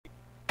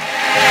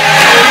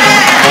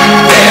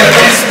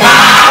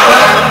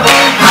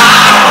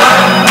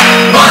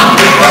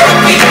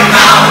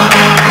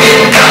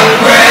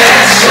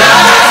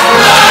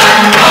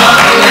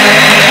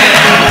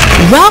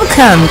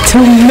Welcome to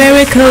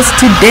Miracles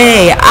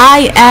Today.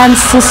 I am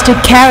Sister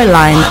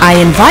Caroline. I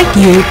invite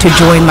you to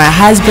join my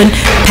husband,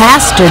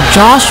 Pastor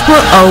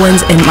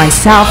Joshuaowens, and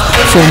myself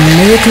for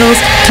Miracles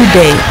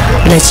Today.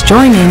 Let's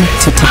join in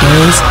to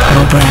today's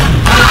program.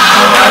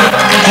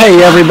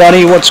 Hey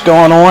everybody, what's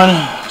going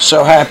on?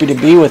 So happy to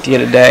be with you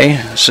today.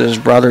 This is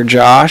Brother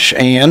Josh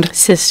and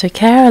Sister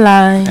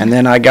Caroline. And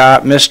then I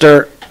got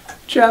Mr.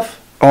 Jeff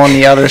on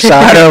the other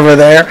side over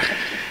there.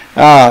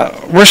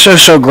 We're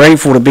so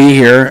grateful to be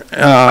here.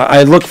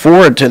 I look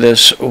forward to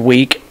this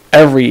week,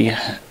 every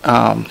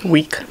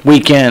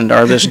weekend,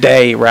 or this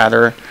day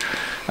rather.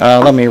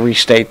 Let me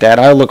restate that.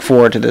 I look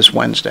forward to this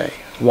Wednesday.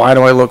 Why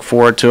do I look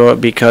forward to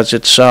it? Because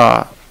it's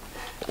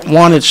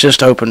one, it's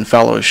just open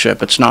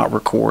fellowship. It's not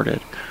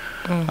recorded.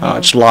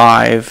 It's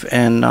live,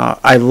 and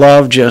I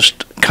love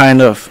just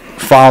kind of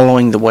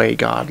following the way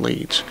God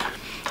leads.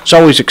 It's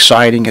always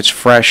exciting, it's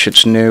fresh,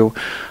 it's new.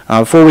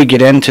 Before we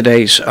get in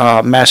today's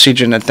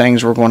message and the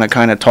things we're going to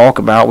kind of talk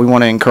about, we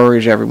want to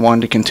encourage everyone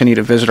to continue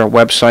to visit our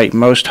website,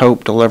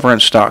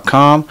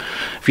 MostHopeDeliverance.com.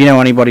 If you know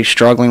anybody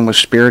struggling with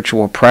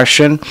spiritual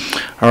oppression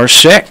or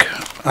sick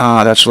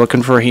that's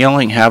looking for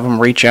healing, have them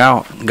reach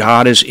out.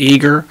 God is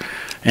eager,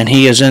 and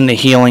He is in the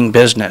healing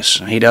business.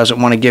 He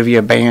doesn't want to give you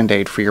a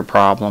Band-Aid for your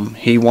problem.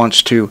 He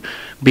wants to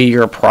be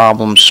your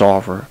problem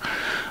solver.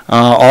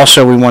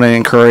 Also, we want to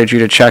encourage you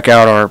to check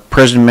out our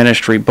prison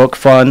ministry book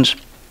funds.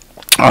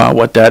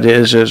 What that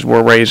is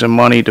we're raising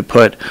money to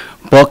put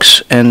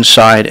books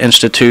inside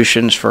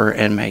institutions for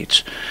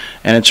inmates.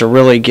 And it's a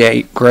really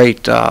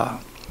great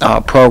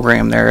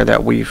program there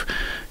that we've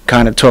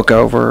kind of took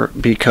over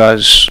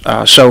because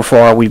so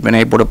far we've been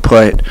able to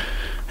put,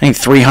 I think,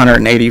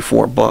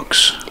 384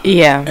 books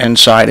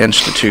inside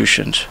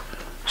institutions.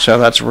 So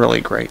that's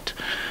really great.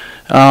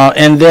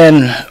 And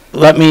then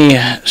let me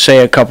say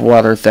a couple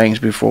other things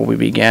before we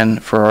begin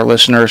for our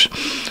listeners.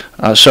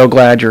 So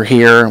glad you're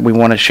here. We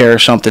want to share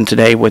something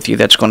today with you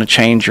that's going to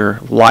change your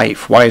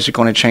life. Why is it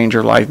going to change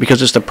your life?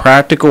 Because it's the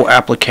practical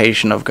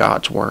application of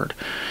God's Word.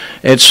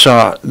 It's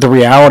the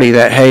reality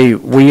that, hey,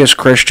 we as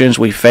Christians,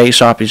 we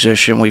face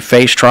opposition, we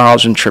face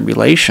trials and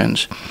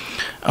tribulations.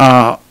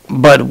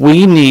 But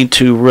we need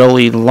to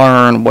really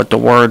learn what the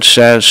Word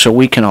says so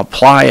we can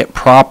apply it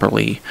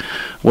properly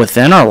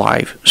within our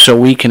life so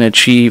we can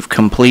achieve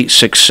complete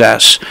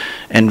success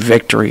and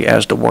victory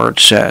as the Word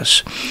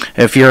says.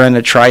 If you're in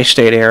the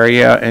tri-state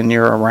area and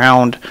you're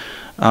around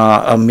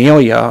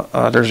Amelia,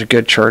 there's a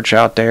good church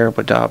out there,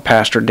 but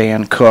Pastor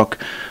Dan Cook,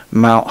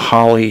 Mount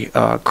Holly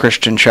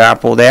Christian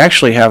Chapel, they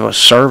actually have a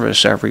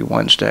service every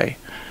Wednesday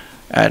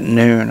at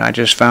noon. I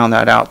just found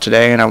that out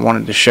today, and I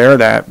wanted to share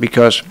that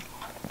because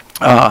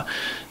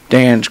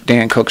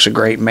Dan Cook's a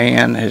great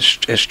man. His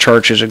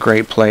church is a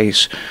great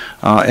place,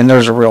 and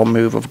there's a real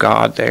move of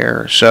God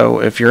there. So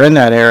if you're in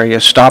that area,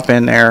 stop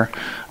in there.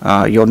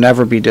 You'll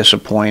never be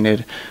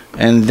disappointed.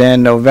 And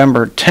then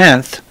November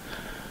 10th,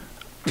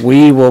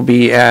 we will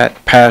be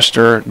at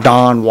Pastor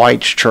Don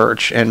White's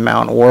church in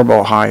Mount Orb,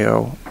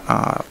 Ohio,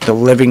 the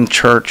Living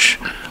Church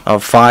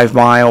of 5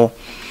 Mile.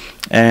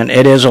 And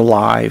it is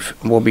alive.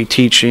 We'll be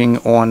teaching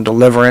on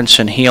deliverance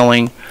and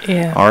healing.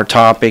 Yeah. Our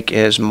topic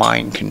is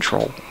mind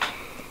control.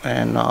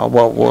 And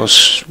what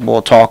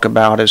we'll talk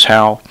about is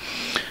how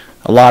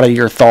a lot of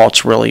your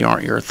thoughts really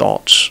aren't your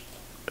thoughts.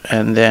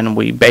 And then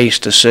we base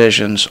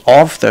decisions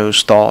off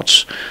those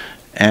thoughts.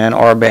 And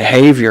our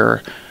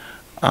behavior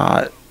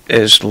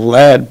is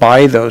led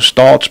by those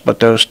thoughts, but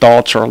those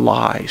thoughts are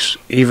lies.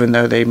 Even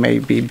though they may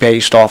be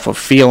based off of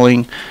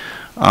feeling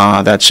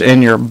that's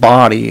in your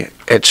body,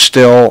 it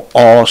still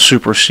all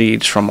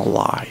supersedes from a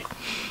lie.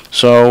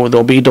 So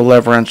there'll be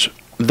deliverance,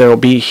 there'll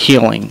be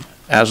healing,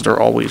 as there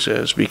always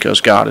is,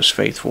 because God is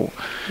faithful.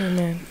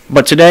 Amen.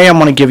 But today I'm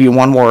going to give you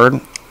one word,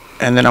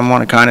 and then I'm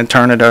going to kind of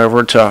turn it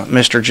over to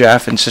Mr.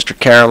 Jeff and Sister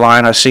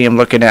Caroline. I see him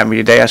looking at me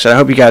today. I said, I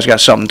hope you guys got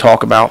something to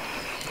talk about.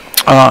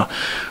 We're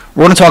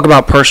going to talk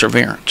about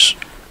perseverance.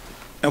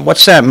 And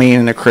what's that mean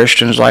in a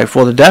Christian's life?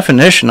 Well, the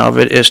definition of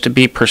it is to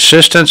be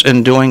persistent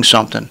in doing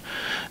something.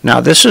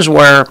 Now, this is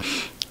where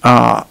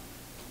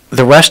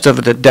the rest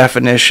of the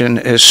definition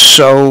is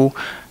so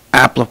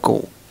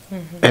applicable.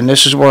 And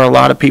this is where a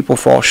lot of people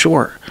fall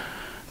short.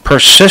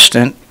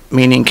 Persistent,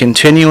 meaning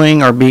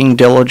continuing or being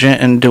diligent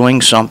in doing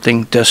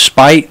something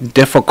despite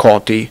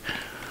difficulty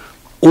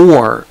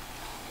or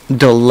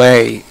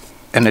delay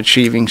in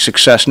achieving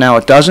success. Now,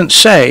 it doesn't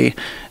say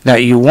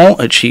that you won't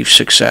achieve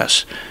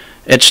success.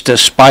 It's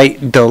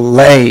despite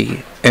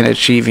delay in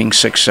achieving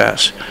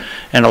success.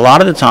 And a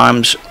lot of the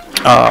times,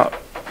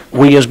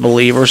 we as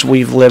believers,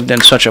 we've lived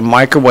in such a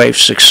microwave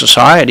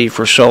society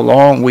for so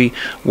long, we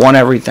want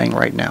everything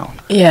right now.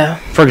 Yeah.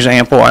 For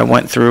example, I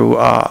went through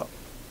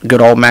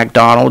good old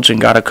McDonald's and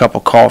got a cup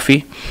of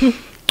coffee.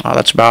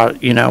 That's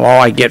about,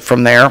 all I get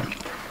from there.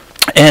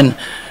 And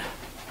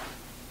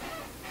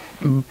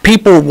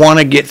people want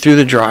to get through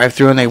the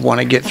drive-thru, and they want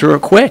to get through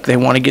it quick. They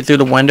want to get through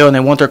the window, and they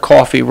want their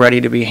coffee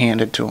ready to be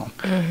handed to them.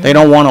 Mm-hmm. They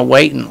don't want to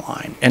wait in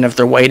line. And if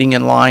they're waiting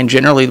in line,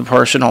 generally the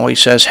person always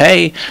says,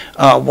 hey,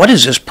 what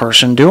is this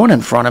person doing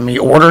in front of me,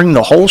 ordering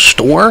the whole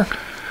store?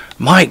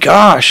 My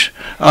gosh.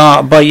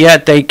 But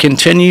yet they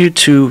continue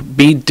to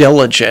be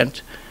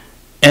diligent,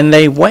 and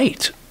they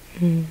wait.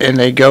 And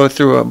they go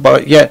through it.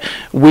 But yet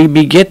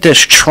we get this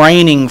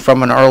training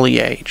from an early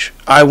age.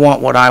 I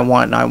want what I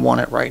want, and I want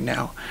it right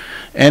now.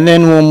 And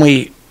then when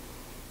we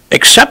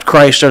accept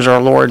Christ as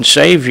our Lord and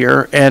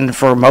Savior, and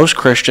for most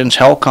Christians,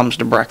 hell comes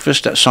to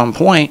breakfast at some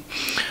point,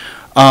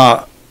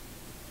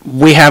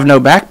 we have no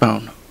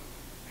backbone.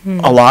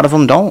 A lot of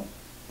them don't.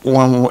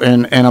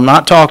 And I'm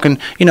not talking,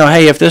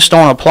 hey, if this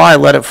don't apply,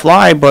 let it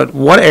fly. But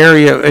what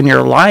area in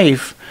your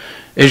life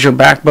is your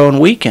backbone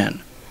weak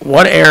in?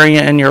 What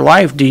area in your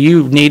life do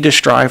you need to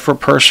strive for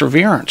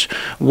perseverance?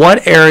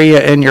 What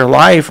area in your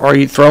life are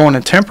you throwing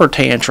a temper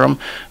tantrum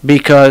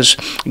because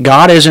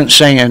God isn't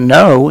saying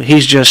no,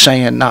 he's just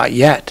saying not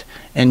yet.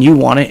 And you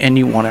want it, and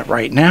you want it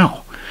right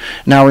now.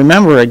 Now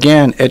remember,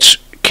 again, it's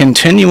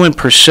continuing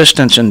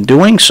persistence in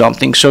doing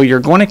something, so you're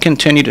going to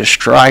continue to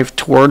strive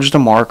towards the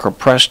mark or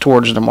press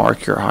towards the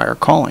mark, your higher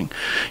calling.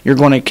 You're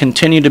going to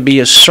continue to be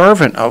a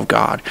servant of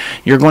God.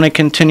 You're going to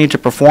continue to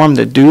perform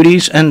the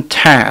duties and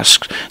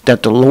tasks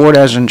that the Lord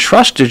has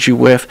entrusted you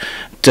with,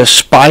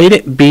 despite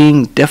it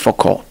being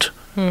difficult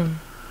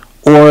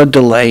or a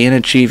delay in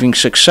achieving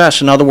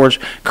success. In other words,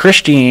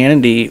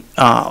 Christianity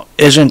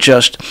isn't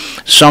just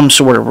some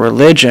sort of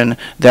religion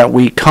that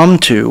we come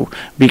to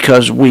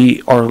because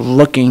we are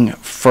looking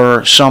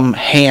for some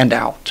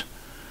handout.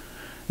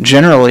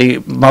 Generally,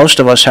 most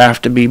of us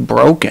have to be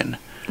broken.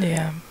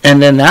 Yeah. And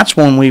then that's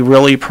when we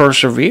really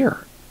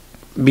persevere.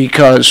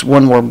 Because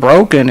when we're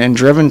broken and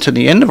driven to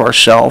the end of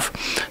ourselves,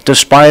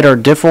 despite our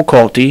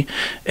difficulty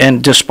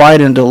and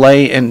despite a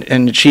delay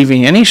in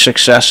achieving any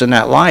success in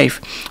that life,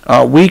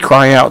 we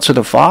cry out to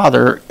the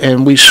Father,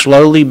 and we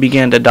slowly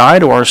begin to die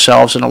to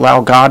ourselves and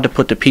allow God to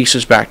put the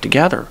pieces back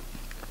together.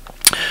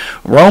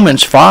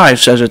 Romans 5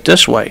 says it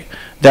this way,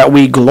 that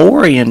we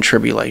glory in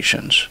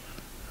tribulations.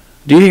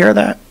 Do you hear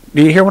that?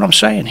 Do you hear what I'm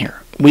saying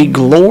here? We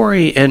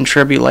glory in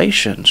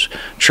tribulations.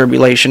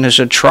 Tribulation is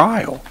a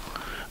trial.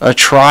 A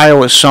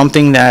trial is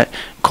something that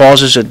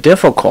causes a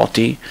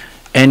difficulty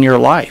in your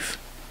life.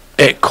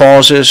 It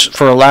causes,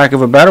 for a lack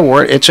of a better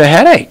word, it's a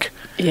headache.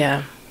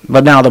 Yeah.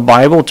 But now the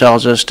Bible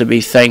tells us to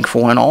be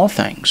thankful in all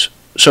things.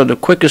 So the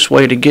quickest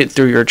way to get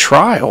through your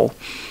trial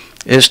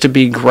is to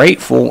be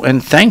grateful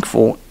and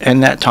thankful in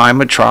that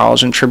time of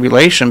trials and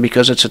tribulation,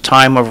 because it's a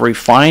time of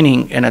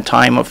refining and a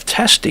time of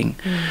testing.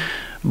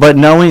 But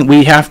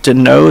we have to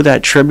know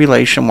that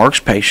tribulation works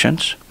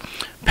patience,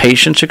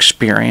 patience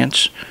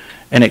experience,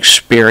 and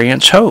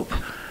experience hope.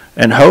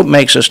 And hope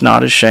makes us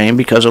not ashamed,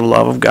 because the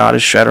love of God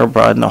is shed our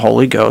blood in the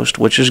Holy Ghost,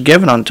 which is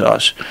given unto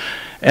us.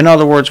 In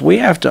other words, we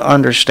have to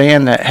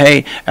understand that,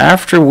 hey,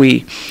 after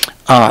we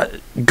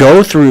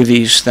go through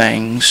these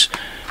things,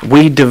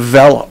 we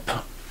develop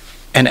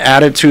an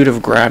attitude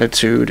of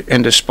gratitude,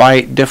 and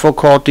despite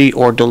difficulty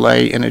or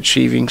delay in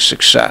achieving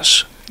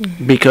success.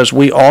 Because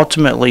we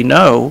ultimately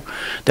know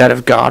that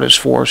if God is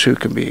for us, who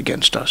can be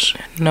against us?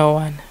 No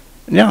one.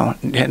 No,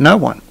 no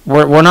one.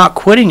 We're not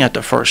quitting at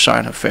the first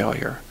sign of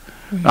failure.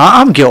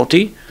 I'm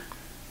guilty.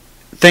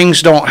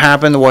 Things don't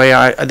happen the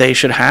way they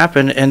should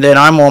happen, and then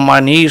I'm on my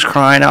knees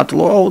crying out to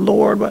the Lord,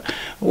 oh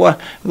Lord,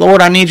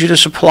 Lord, I need you to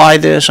supply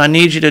this. I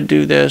need you to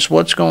do this.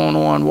 What's going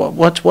on?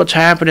 What's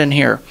happening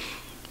here?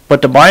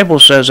 But the Bible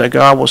says that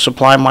God will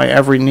supply my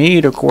every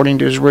need according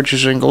to his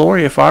riches and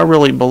glory. If I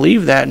really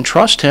believe that and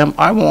trust him,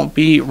 I won't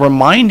be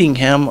reminding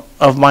him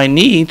of my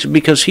needs,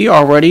 because he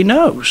already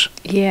knows.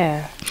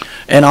 Yeah.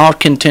 And I'll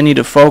continue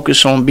to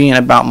focus on being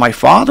about my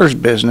Father's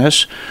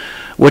business,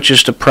 which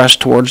is to press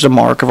towards the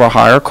mark of a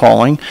higher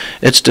calling.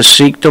 It's to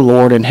seek the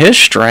Lord in his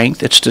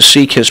strength. It's to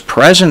seek his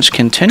presence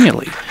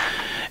continually.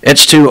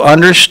 It's to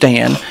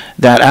understand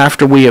that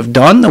after we have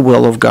done the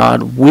will of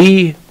God,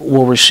 we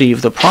will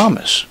receive the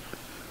promise.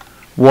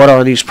 What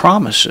are these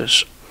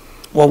promises?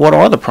 Well, what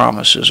are the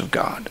promises of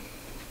God?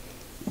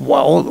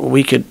 Well,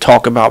 we could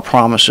talk about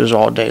promises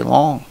all day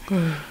long.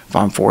 If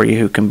I'm for you,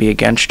 who can be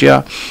against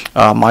you?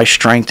 My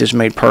strength is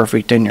made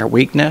perfect in your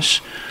weakness.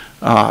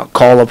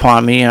 Call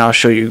upon me, and I'll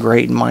show you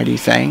great and mighty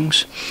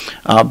things.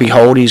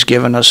 Behold, he's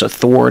given us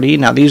authority.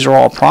 Now, these are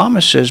all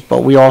promises,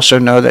 but we also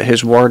know that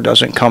his word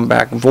doesn't come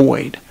back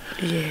void.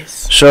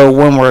 Yes. So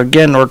when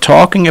we're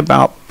talking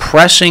about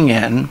pressing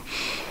in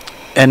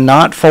and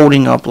not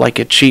folding up like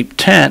a cheap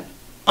tent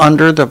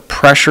under the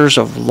pressures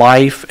of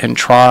life and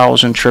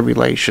trials and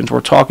tribulations,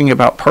 we're talking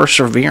about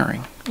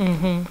persevering.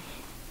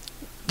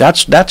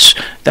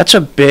 That's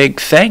a big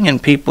thing in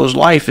people's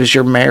life. Is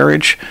your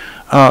marriage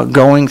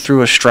going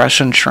through a stress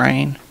and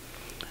strain?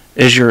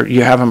 Is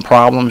you having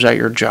problems at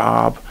your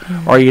job?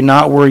 Are you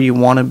not where you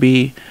want to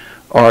be?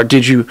 Or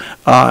did you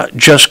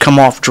just come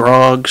off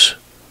drugs?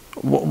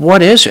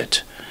 What is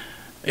it?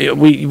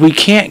 We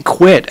can't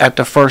quit at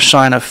the first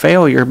sign of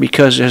failure,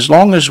 because as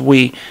long as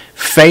we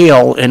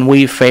fail and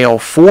we fail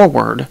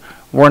forward,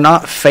 we're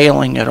not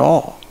failing at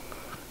all.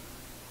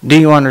 Do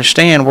you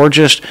understand? We're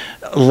just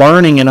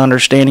learning and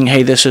understanding,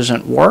 hey, this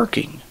isn't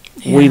working.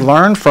 Yeah. We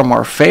learn from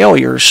our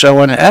failures,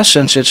 so in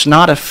essence, it's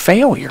not a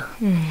failure.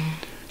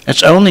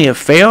 It's only a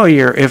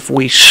failure if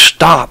we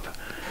stop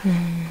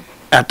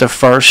at the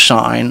first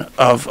sign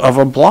of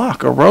a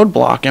block, a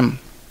roadblock. And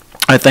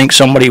I think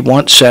somebody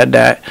once said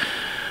that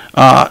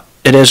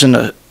it isn't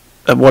a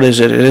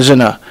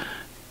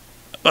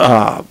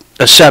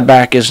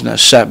setback isn't a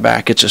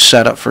setback, it's a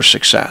setup for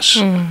success.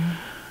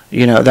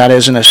 That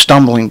isn't a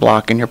stumbling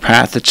block in your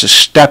path, it's a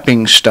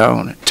stepping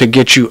stone to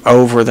get you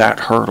over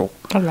that hurdle.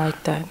 I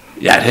like that.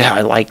 Yeah,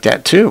 I like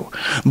that too.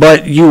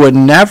 But you would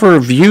never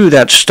view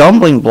that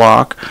stumbling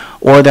block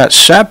or that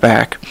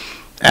setback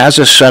as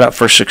a setup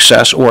for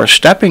success or a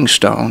stepping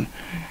stone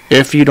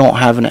if you don't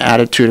have an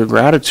attitude of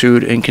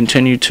gratitude and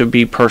continue to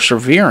be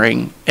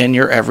persevering in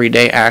your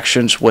everyday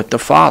actions with the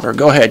Father.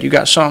 Go ahead, you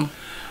got some?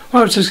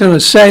 Well, I was just going to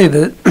say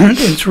that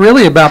it's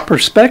really about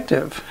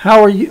perspective.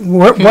 How are you?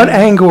 What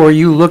angle are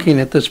you looking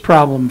at this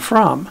problem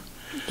from?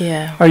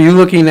 Yeah. Are you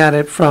looking at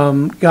it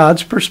from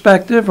God's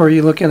perspective, or are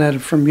you looking at it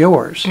from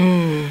yours?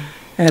 And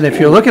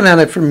if you're looking at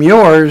it from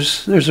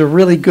yours, there's a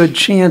really good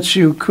chance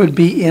you could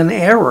be in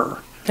error.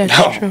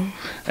 That's true.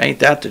 Ain't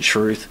that the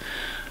truth?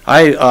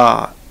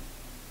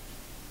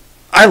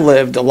 I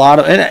lived a lot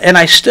of, and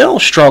I still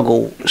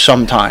struggle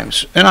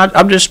sometimes. And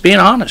I'm just being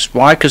honest.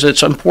 Why? Because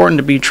it's important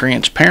to be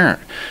transparent.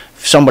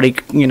 If somebody,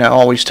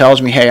 always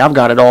tells me, hey, I've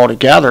got it all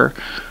together,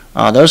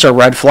 those are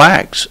red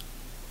flags.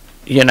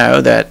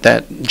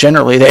 That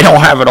generally they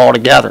don't have it all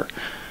together.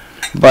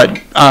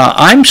 But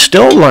I'm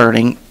still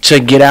learning to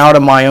get out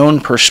of my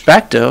own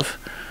perspective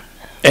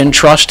and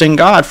trust in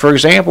God. For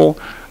example,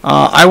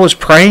 I was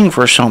praying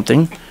for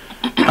something,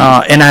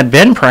 and I'd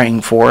been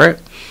praying for it.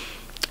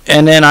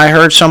 And then I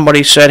heard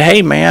somebody said,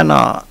 hey, man,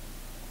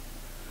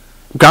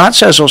 God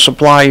says he'll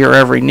supply your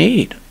every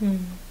need.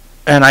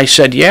 And I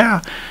said,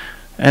 yeah.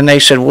 And they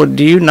said, well,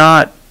 do you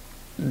not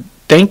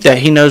think that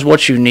he knows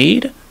what you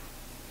need?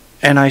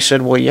 And I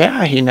said, well,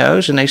 yeah, he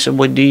knows. And they said,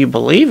 well, do you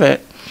believe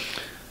it?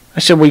 I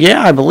said, well,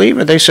 yeah, I believe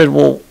it. They said,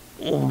 well,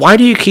 why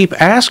do you keep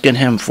asking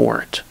him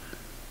for it?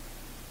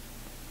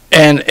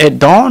 And it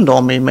dawned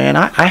on me, man,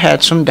 I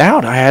had some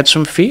doubt. I had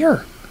some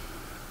fear.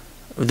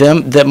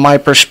 That my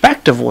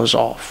perspective was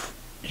off.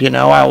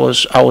 I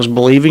was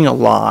believing a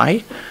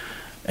lie.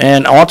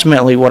 And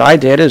ultimately what I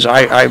did is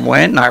I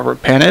went and I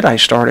repented. I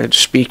started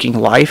speaking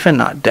life and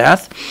not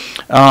death.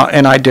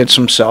 And I did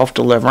some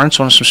self-deliverance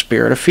on some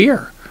spirit of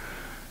fear.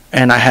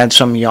 And I had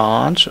some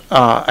yawns.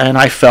 And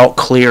I felt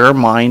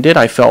clear-minded.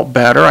 I felt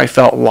better. I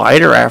felt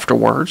lighter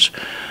afterwards.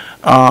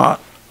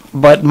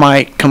 But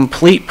my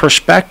complete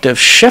perspective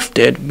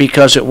shifted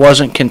because it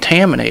wasn't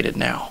contaminated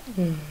now.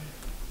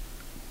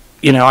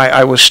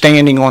 I was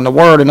standing on the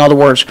Word. In other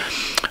words,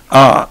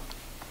 my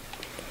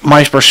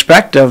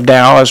perspective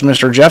now, as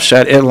Mr. Jeff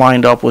said, it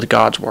lined up with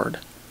God's Word.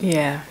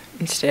 Yeah,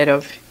 instead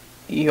of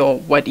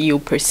what you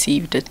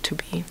perceived it to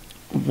be.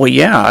 Well,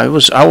 yeah,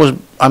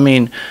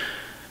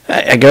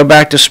 I go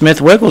back to Smith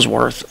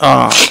Wigglesworth,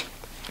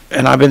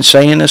 and I've been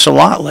saying this a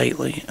lot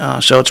lately,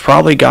 so it's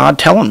probably God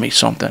telling me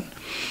something.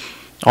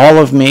 All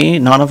of me,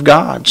 none of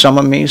God. Some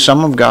of me,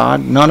 some of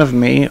God. None of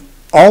me,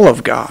 all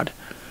of God.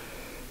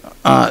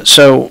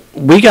 So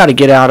we got to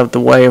get out of the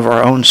way of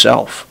our own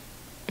self.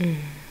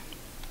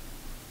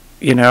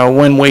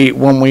 When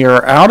we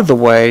are out of the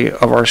way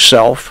of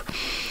ourself,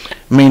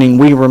 meaning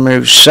we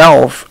remove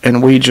self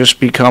and we just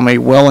become a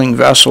willing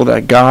vessel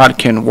that God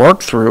can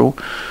work through,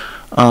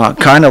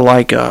 kind of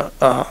like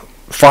a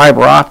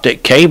fiber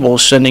optic cable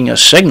sending a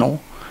signal.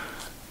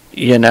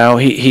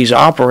 He's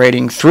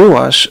operating through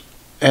us.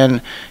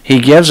 And he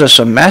gives us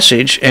a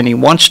message, and he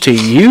wants to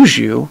use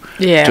you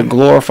to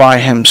glorify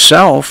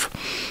himself.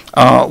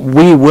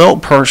 We will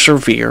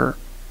persevere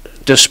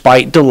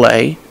despite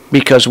delay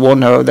because we'll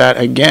know that,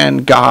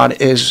 again,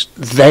 God is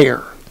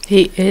there.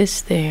 He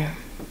is there.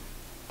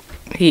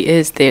 He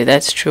is there.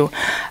 That's true.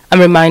 I'm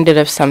reminded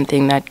of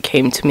something that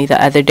came to me the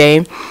other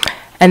day.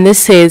 And this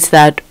says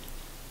that,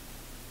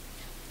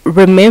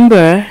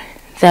 remember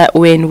that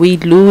when we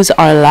lose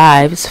our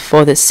lives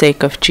for the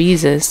sake of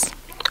Jesus,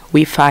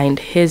 we find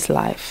his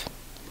life.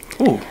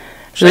 Ooh,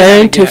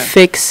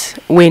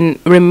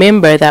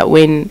 remember that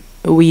when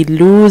we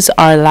lose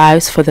our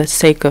lives for the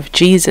sake of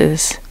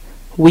Jesus,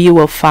 we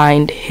will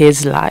find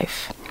his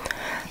life.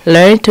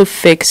 Learn to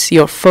fix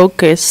your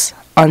focus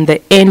on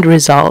the end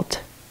result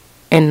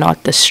and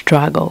not the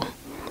struggle.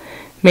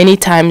 Many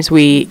times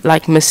we,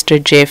 like Mr.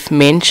 Jeff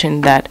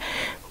mentioned, that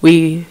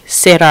we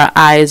set our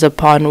eyes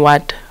upon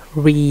what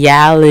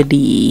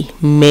reality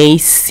may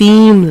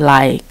seem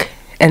like,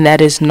 and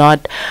that is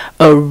not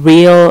a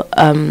real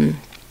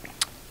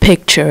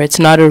picture. It's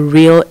not a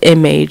real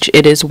image.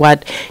 It is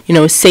what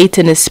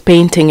Satan is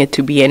painting it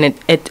to be, and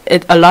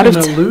it a lot of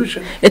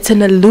illusion. It's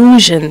an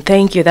illusion.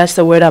 Thank you. That's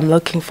the word I'm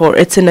looking for.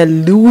 It's an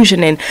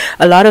illusion, and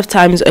a lot of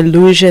times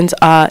illusions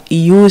are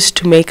used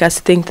to make us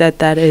think that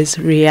that is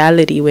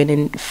reality, when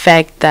in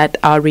fact that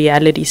our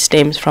reality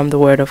stems from the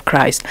word of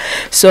Christ.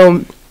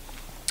 So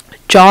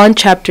John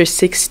chapter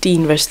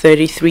 16 verse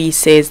 33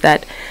 says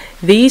that,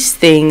 these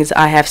things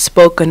I have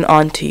spoken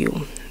unto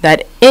you,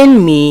 that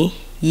in me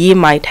ye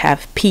might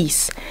have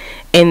peace.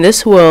 in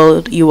this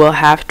world you will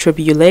have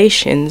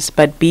tribulations,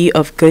 but be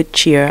of good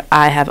cheer.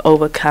 I have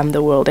overcome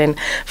the world. And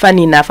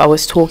funny enough, I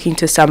was talking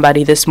to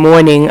somebody this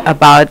morning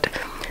about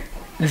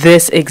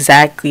this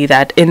exactly,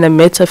 that in the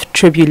midst of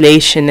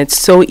tribulation, it's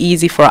so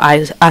easy for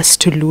us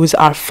to lose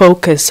our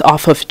focus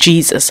off of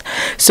Jesus.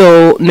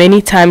 So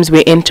many times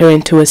we enter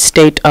into a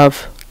state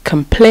of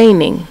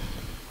complaining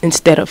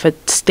instead of a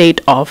state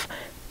of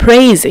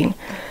praising,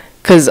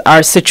 because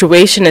our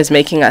situation is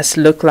making us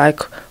look like,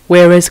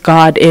 where is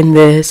God in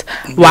this?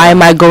 Why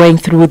am I going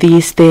through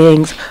these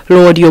things?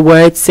 Lord, your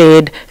word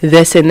said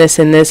this and this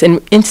and this.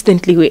 And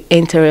instantly we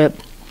enter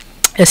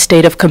a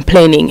state of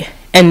complaining.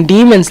 And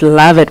demons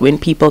love it when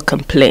people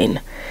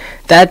complain.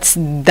 That's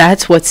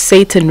what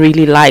Satan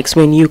really likes,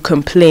 when you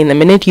complain. The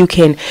minute you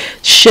can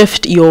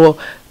shift your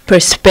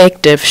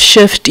perspective,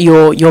 shift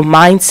your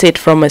mindset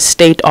from a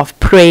state of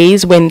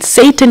praise. When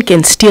Satan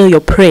can steal your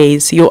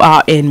praise, you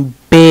are in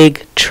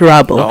big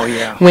trouble. Oh,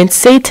 yeah. When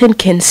Satan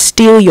can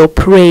steal your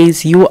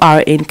praise, you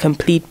are in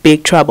complete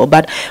big trouble.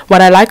 But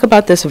what I like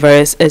about this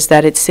verse is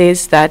that it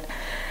says that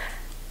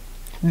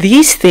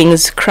these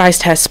things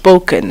Christ has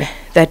spoken,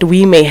 that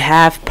we may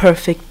have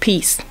perfect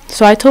peace.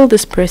 So I told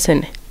this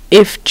person,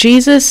 if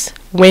Jesus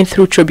went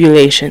through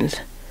tribulations,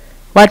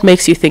 what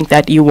makes you think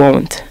that you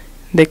won't?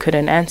 They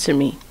couldn't answer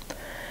me.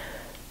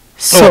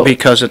 So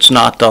because it's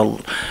not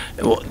the,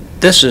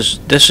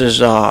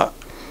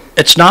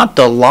 it's not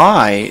the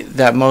lie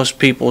that most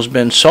people's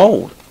been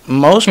sold.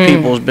 Most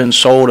people's been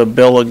sold a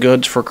bill of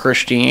goods for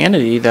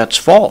Christianity that's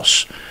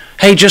false.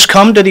 Hey, just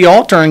come to the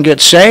altar and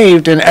get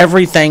saved and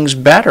everything's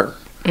better.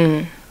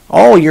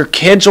 Oh, your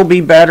kids will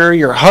be better,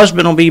 your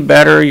husband will be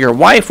better, your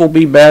wife will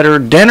be better,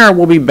 dinner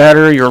will be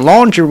better, your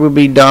laundry will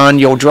be done,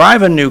 you'll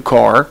drive a new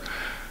car.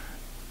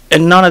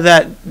 And none of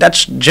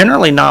that's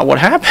generally not what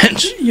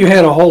happens. You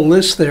had a whole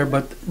list there,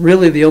 but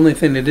really the only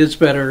thing that is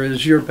better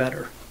is you're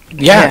better.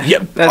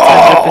 Yeah.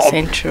 That's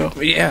 100% true.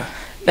 Yeah.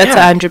 That's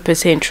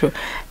 100% true.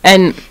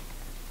 And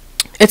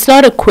it's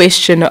not a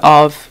question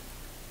of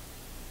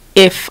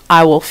if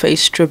I will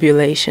face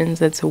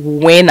tribulations, it's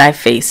when I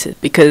face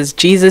it, because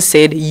Jesus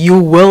said you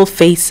will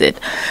face it,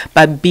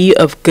 but be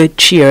of good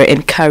cheer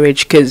and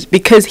courage,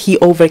 because he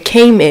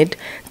overcame it.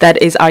 That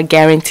is our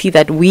guarantee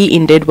that we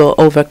indeed will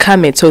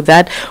overcome it. So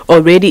that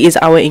already is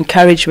our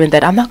encouragement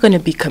that I'm not going to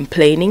be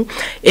complaining.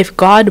 If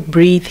God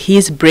breathed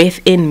his breath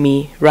in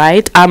me,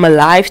 right? I'm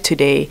alive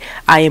today.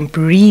 I am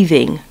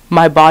breathing.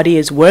 My body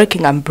is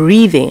working. I'm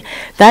breathing.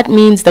 That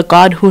means the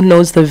God who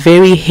knows the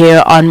very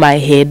hair on my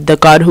head, the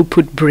God who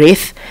put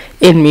breath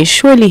in me,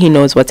 surely he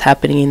knows what's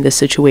happening in this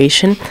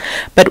situation.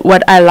 But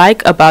what I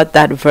like about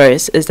that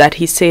verse is that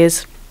he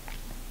says,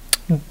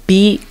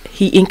 he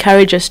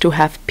encourages us to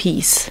have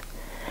peace.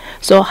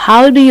 So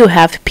how do you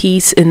have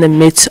peace in the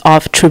midst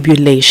of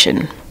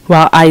tribulation?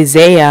 Well,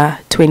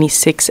 Isaiah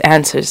 26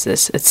 answers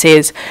this. It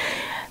says,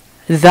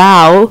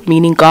 thou,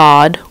 meaning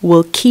God,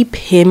 will keep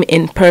him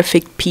in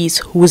perfect peace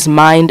whose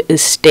mind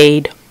is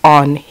stayed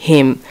on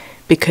him,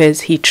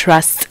 because he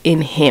trusts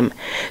in him.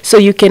 So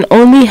you can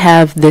only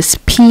have this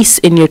peace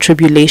in your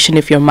tribulation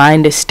if your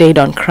mind is stayed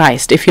on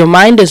Christ. If your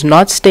mind is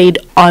not stayed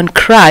on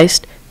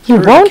Christ, you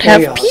won't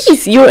have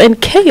peace. You're in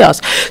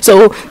chaos.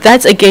 So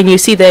that's, again, you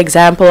see the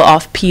example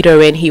of Peter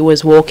when he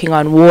was walking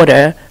on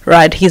water,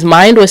 right? His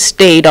mind was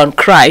stayed on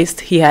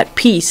Christ. He had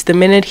peace. The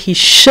minute he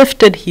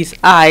shifted his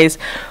eyes,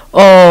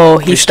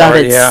 he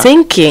started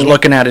sinking. He's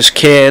looking at his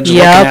kids,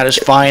 looking at his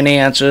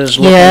finances,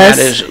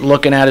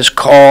 looking at his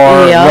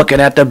car, looking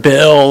at the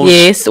bills.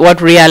 Yes,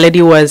 what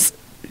reality was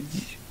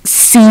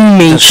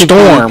seeming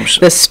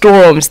the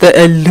storms,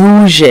 the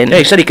illusion. Yeah,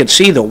 he said he could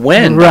see the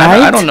wind.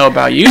 Right? I don't know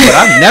about you, but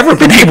I've never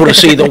been able to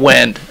see the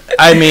wind.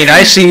 I mean,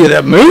 I see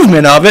the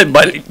movement of it,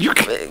 but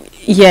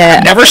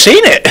I've never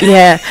seen it.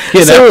 Yeah.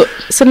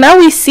 So now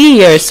we see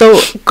here.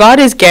 So God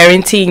is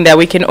guaranteeing that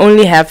we can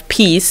only have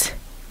peace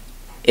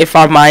if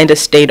our mind is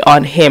stayed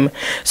on him.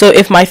 So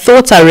if my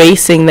thoughts are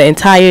racing the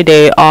entire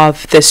day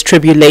of this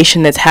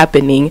tribulation that's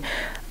happening,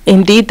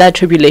 indeed that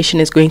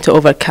tribulation is going to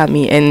overcome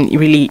me and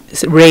really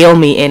rail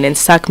me in and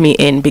suck me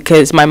in,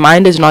 because my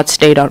mind is not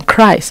stayed on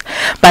Christ.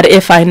 But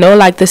if I know,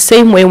 like the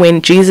same way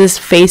when Jesus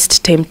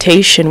faced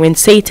temptation, when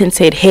Satan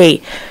said,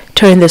 hey,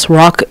 turn this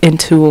rock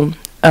into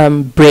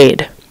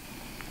bread,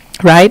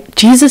 right?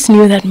 Jesus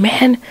knew that,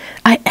 man,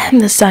 I am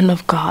the Son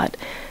of God.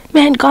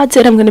 Man, God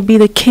said I'm going to be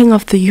the king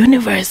of the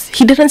universe.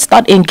 He didn't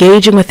start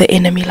engaging with the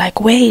enemy like,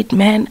 wait,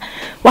 man,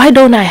 why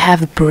don't I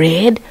have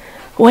bread?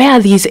 Where are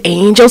these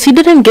angels? He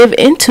didn't give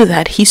into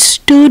that. He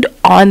stood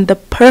on the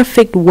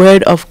perfect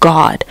word of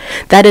God.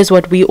 That is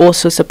what we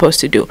also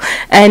supposed to do.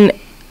 And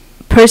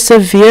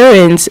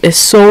perseverance is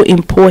so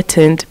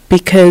important,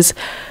 because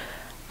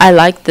I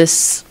like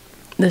this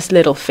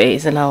little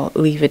phase, and I'll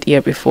leave it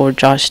here before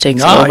Josh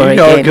takes over again.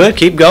 No, good.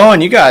 Keep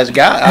going. You guys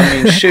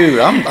shoot,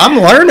 I'm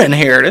learning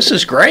here. This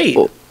is great.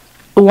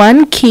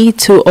 One key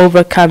to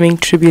overcoming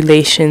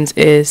tribulations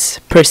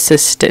is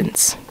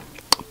persistence.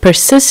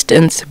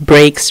 Persistence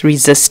breaks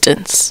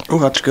resistance. Oh,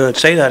 that's good.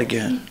 Say that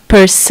again.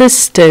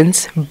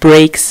 Persistence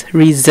breaks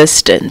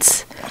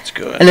resistance. That's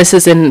good. And this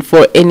is in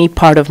for any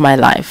part of my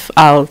life.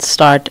 I'll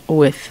start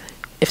with,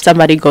 if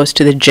somebody goes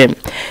to the gym,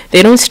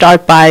 they don't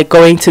start by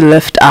going to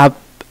lift up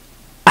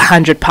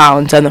 100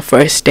 pounds on the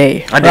first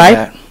day, I did right?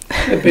 that.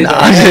 No,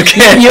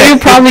 You're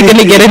probably going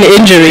to get an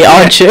injury,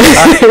 aren't you?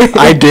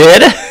 I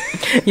did.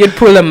 You'd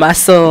pull a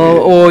muscle,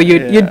 or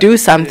you'd do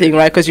something,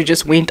 right? Because you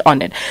just went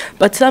on it.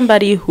 But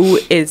somebody who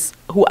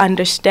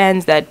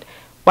understands that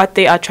what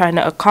they are trying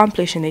to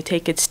accomplish, and they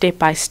take it step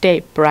by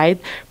step, right?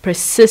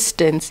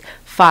 Persistence,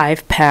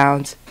 5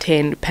 pounds,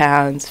 10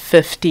 pounds,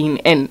 15,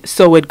 and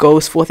so it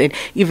goes forth. And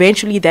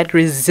eventually that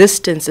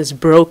resistance is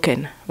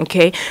broken,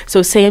 okay?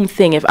 So same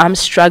thing, if I'm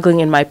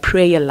struggling in my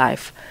prayer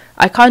life,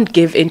 I can't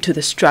give into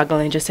the struggle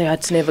and just say, oh,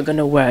 it's never going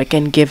to work,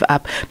 and give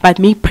up. But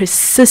me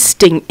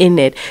persisting in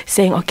it,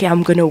 saying, okay,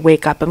 I'm going to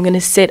wake up. I'm going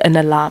to set an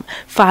alarm.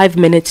 5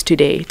 minutes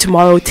today.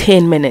 Tomorrow,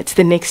 10 minutes.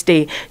 The next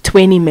day,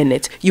 20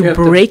 minutes. You're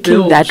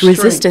breaking that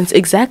strength. Resistance.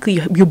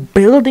 Exactly. You're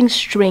building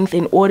strength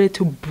in order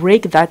to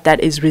break that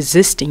is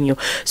resisting you.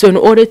 So in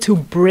order to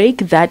break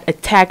that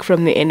attack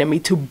from the enemy,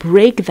 to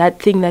break that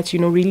thing that's,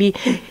 really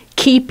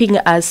keeping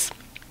us,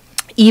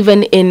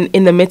 even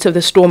in the midst of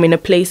the storm, in a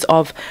place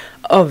of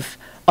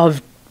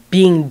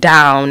being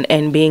down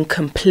and being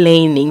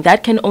complaining,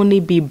 that can only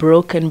be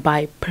broken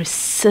by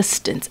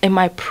persistence. Am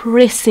I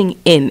pressing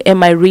in?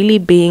 Am I really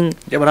being...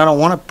 Yeah, but I don't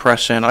want to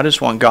press in. I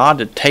just want God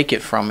to take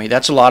it from me.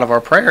 That's a lot of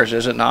our prayers,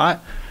 is it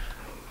not?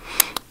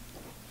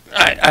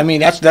 I mean,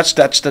 that's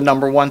the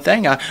number one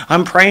thing.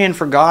 I'm praying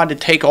for God to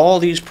take all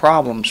these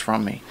problems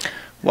from me.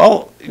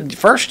 Well,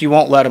 first, you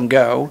won't let them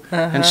go.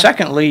 And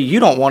secondly, you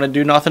don't want to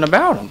do nothing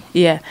about them.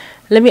 Yeah.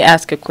 Let me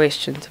ask a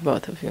question to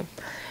both of you.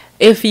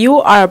 If you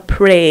are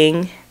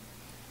praying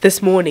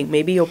this morning,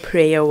 maybe your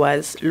prayer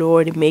was,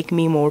 Lord, make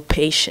me more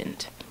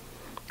patient.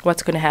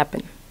 What's going to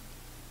happen?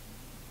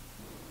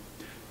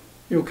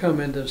 You'll come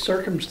into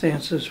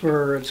circumstances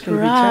where it's going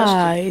to be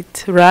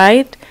tested.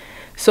 Right.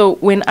 So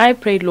when I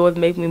prayed, Lord,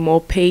 make me more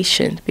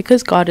patient,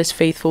 because God is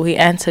faithful, He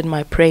answered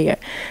my prayer.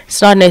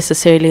 It's not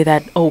necessarily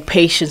that,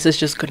 patience is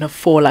just going to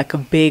fall like a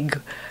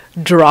big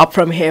drop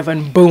from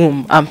heaven,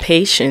 boom, I'm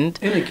patient.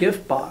 In a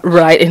gift box.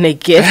 Right, in a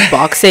gift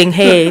box, saying,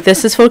 hey,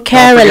 this is for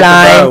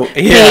Caroline,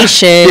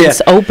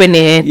 patience, open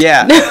it.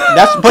 Yeah,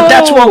 that's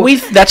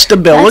the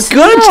bill of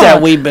goods that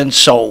we've been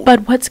sold.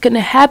 But what's going to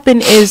happen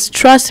is,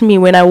 trust me,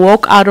 when I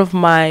walk out of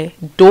my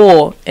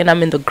door and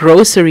I'm in the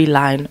grocery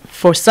line,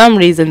 for some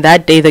reason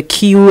that day the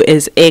queue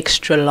is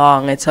extra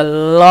long. It's a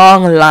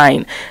long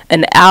line,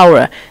 an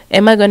hour.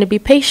 Am I going to be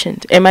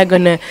patient? Am I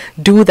going to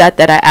do that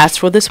I asked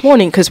for this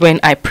morning? Because when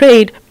I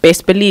prayed,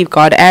 best believe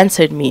God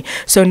answered me.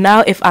 So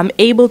now if I'm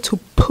able to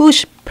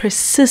push,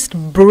 persist,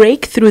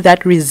 break through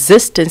that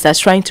resistance that's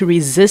trying to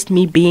resist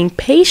me being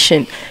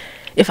patient,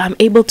 if I'm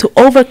able to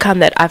overcome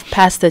that, I've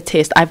passed the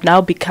test. I've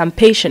now become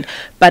patient.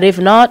 But if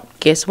not,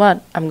 guess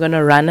what? I'm going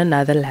to run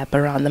another lap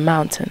around the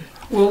mountain.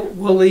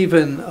 We'll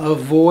even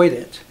avoid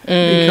it.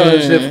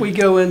 Because if we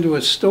go into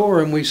a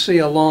store and we see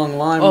a long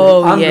line,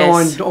 I'm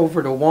going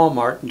over to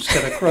Walmart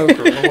instead of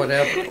Kroger or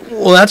whatever.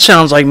 Well, that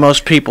sounds like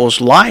most people's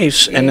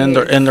lives and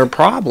in their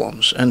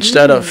problems.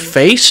 Instead of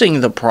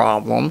facing the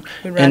problem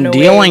and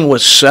dealing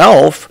with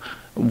self,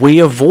 we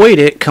avoid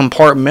it,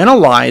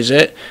 compartmentalize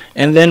it,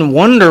 and then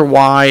wonder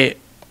why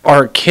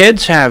our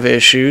kids have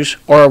issues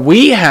or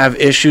we have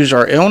issues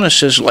or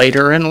illnesses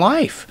later in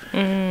life.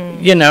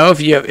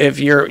 If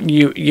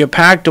you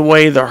packed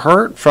away the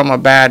hurt from a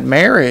bad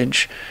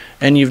marriage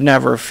and you've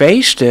never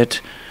faced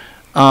it,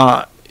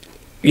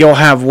 you'll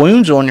have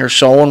wounds on your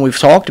soul, and we've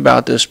talked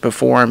about this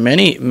before in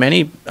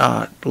many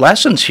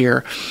lessons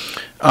here.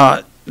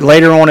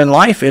 Later on in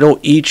life, it'll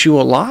eat you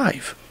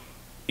alive.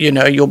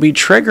 You'll be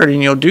triggered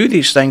and you'll do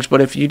these things,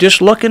 but if you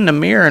just look in the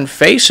mirror and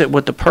face it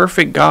with the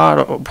perfect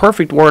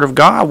Word of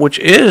God, which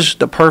is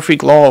the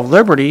perfect law of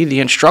liberty,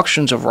 the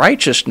instructions of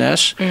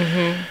righteousness,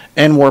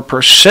 and we're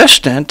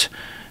persistent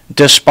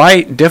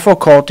despite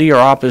difficulty or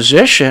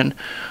opposition,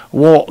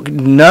 we'll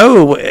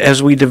know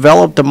as we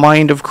develop the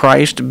mind of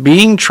Christ,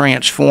 being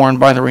transformed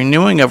by the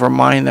renewing of our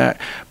mind, that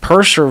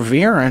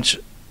perseverance,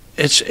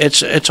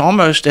 it's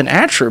almost an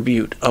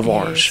attribute of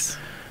ours.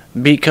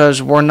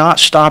 Because we're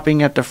not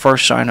stopping at the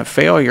first sign of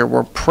failure.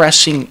 We're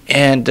pressing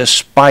in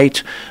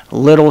despite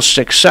little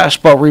success.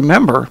 But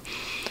remember,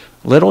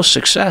 little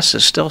success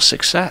is still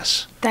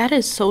success. That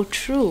is so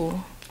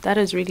true. That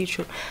is really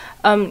true.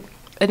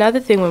 Another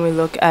thing when we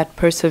look at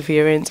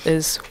perseverance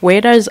is,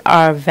 where does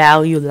our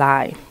value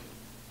lie?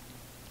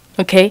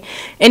 Okay?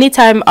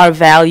 Anytime our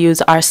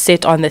values are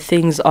set on the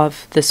things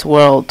of this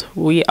world,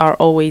 we are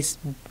always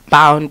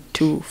bound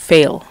to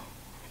fail.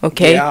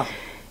 Okay? Yeah.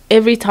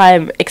 Every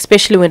time,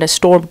 especially when a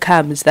storm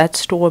comes, that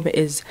storm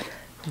is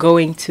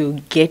going to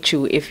get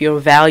you if your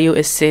value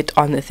is set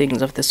on the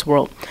things of this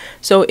world.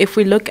 So if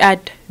we look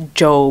at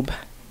Job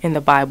in the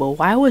Bible,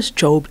 why was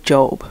Job?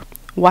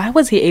 Why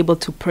was he able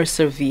to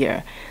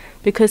persevere?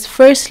 Because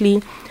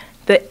firstly,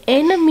 the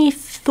enemy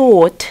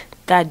thought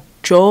that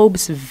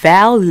Job's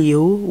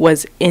value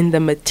was in the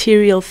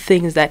material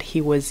things that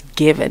he was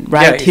given,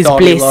 right? Yeah, he His thought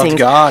blessings. he loved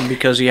God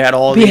because he had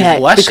all these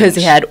blessings. Because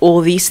he had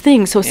all these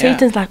things. So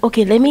Satan's like,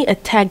 okay, let me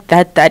attack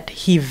that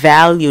he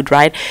valued,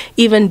 right?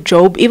 Even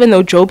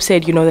though Job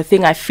said, the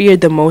thing I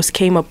feared the most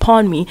came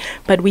upon me,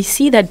 but we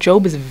see that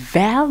Job's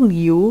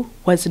value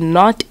was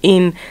not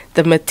in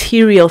the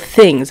material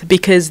things,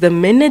 because the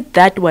minute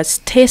that was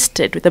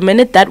tested, the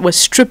minute that was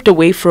stripped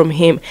away from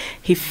him,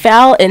 he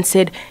fell and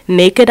said,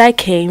 naked I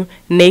came,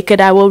 naked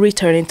I will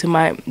return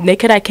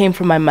naked I came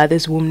from my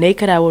mother's womb,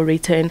 naked I will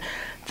return.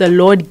 The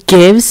Lord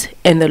gives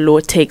and the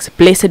Lord takes.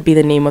 Blessed be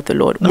the name of the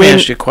Lord. Let me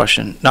ask you a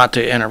question, not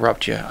to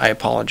interrupt you. I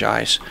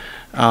apologize.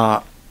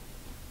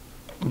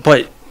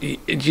 But you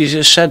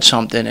just said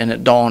something and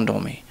it dawned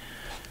on me.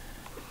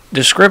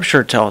 The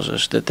scripture tells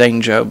us the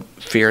thing Job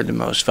feared the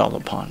most fell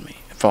upon me,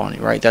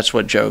 right? That's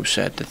what Job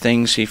said. The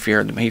things he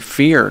feared, he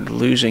feared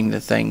losing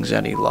the things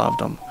that he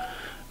loved them.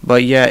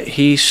 But yet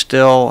he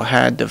still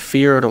had the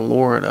fear of the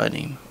Lord in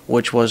him,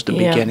 which was the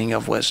beginning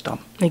of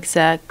wisdom.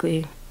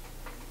 Exactly.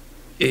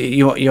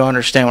 You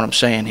understand what I'm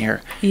saying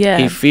here? Yeah.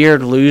 He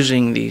feared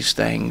losing these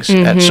things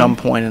at some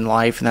point in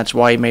life, and that's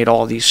why he made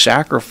all these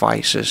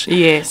sacrifices.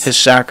 Yes. His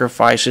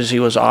sacrifices, he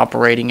was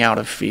operating out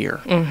of fear.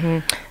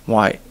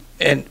 Why?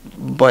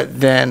 But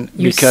then,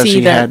 because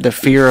he had the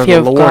fear of the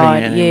Lord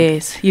God, in him.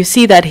 yes. You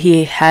see that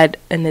he had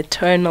an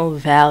eternal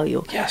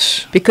value.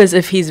 Yes. Because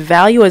if his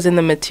value was in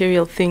the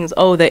material things,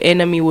 the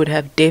enemy would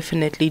have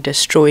definitely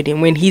destroyed him.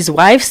 When his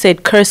wife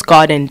said, curse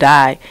God and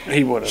die,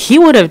 he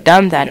would have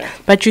done that. Yeah.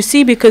 But you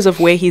see, because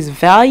of where his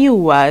value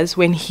was,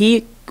 when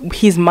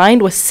his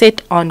mind was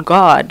set on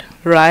God,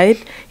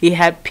 right? He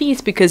had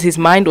peace because his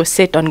mind was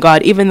set on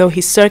God, even though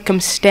his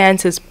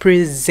circumstances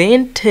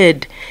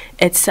presented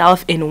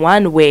itself in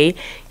one way.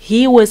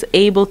 He was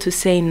able to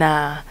say,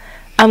 nah,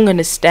 I'm going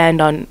to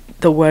stand on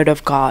the word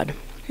of God.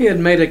 He had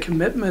made a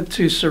commitment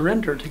to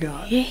surrender to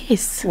God.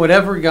 Yes.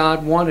 Whatever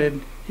God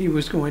wanted, he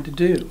was going to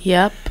do.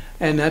 Yep.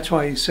 And that's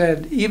why he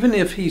said, even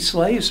if he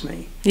slays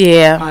me,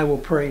 I will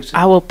praise him.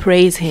 I will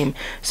praise him.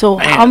 So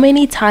how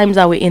many times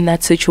are we in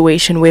that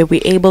situation where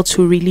we're able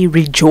to really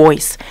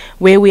rejoice,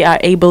 where we are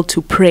able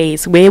to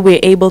praise, where we're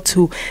able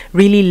to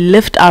really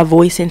lift our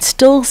voice and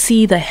still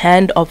see the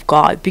hand of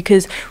God?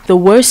 Because the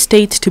worst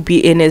state to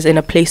be in is in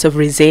a place of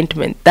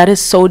resentment. That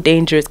is so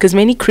dangerous, because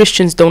many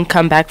Christians don't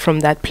come back from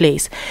that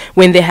place.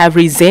 When they have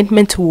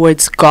resentment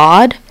towards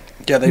God,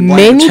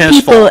 many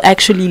people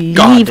actually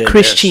leave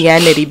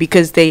Christianity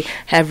because they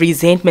have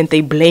resentment. They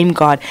blame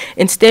God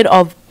instead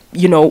of,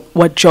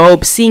 what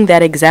Job, seeing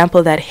that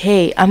example that,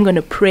 hey, I'm going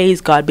to praise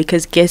God,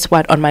 because guess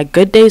what? On my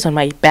good days, on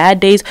my bad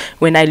days,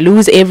 when I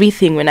lose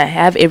everything, when I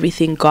have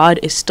everything, God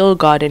is still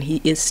God and he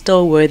is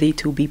still worthy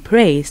to be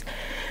praised.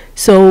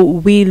 So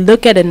we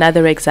look at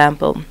another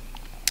example,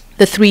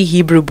 the 3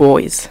 Hebrew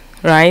boys,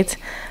 right?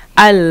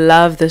 I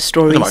love the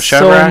story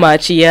so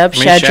much. Yep,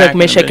 Shadrach,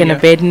 Meshach, and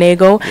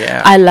Abednego.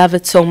 Yeah. I love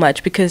it so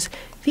much because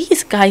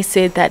these guys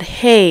said that,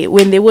 hey,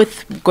 when they were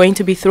going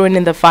to be thrown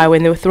in the fire,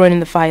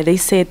 they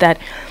said that,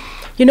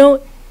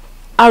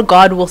 our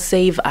God will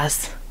save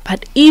us.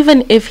 But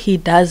even if he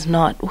does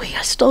not, we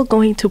are still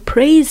going to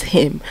praise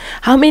him.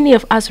 How many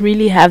of us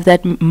really have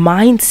that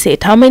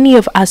mindset? How many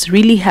of us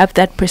really have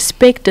that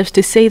perspective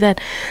to say that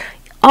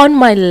on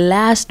my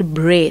last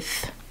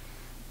breath,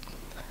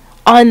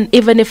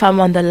 even if I'm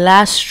on the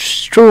last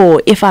straw,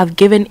 if I've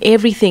given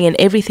everything and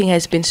everything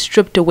has been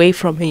stripped away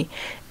from me,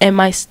 am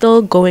I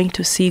still going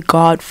to see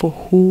God for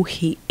who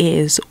he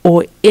is?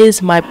 Or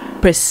is my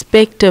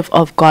perspective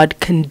of God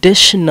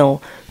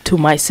conditional to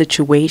my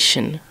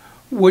situation?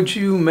 Would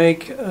you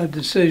make a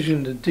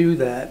decision to do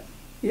that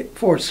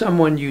for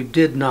someone you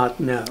did not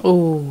know?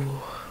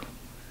 Oh.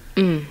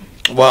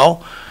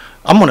 Well,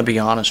 I'm going to be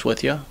honest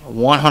with you,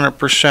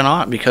 100%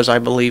 on it, because I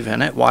believe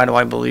in it. Why do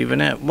I believe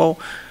in it? Well,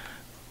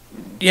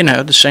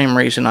 the same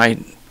reason I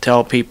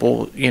tell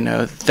people,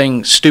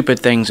 stupid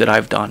things that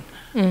I've done.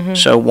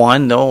 So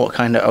 1, they'll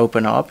kind of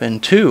open up,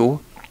 and 2,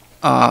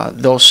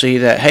 they'll see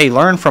that, hey,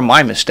 learn from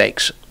my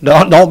mistakes.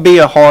 Don't be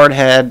a hard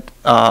head,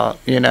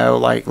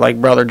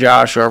 like Brother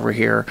Josh over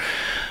here.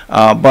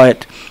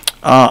 But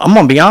I'm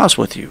going to be honest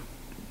with you,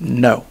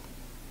 no.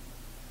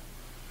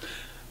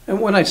 And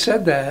when I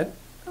said that,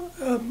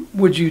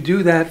 would you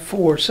do that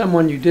for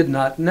someone you did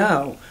not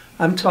know?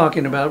 I'm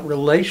talking about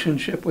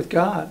relationship with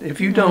God. If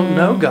you don't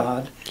know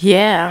God,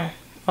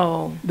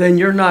 then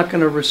you're not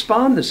going to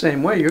respond the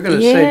same way. You're going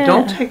to say,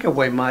 "Don't take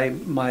away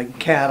my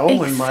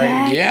cattle and my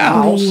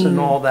house and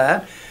all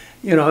that."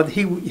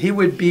 He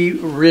would be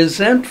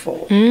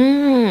resentful.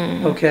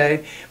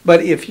 Okay,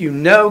 but if you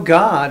know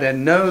God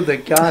and know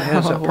that God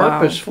has a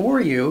purpose for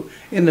you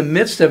in the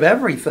midst of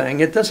everything,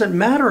 it doesn't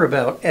matter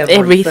about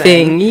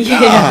everything.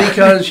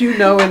 Because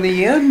in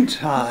the end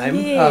time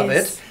of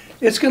it,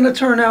 it's going to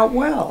turn out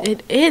well.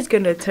 It is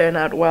going to turn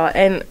out well.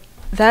 And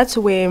that's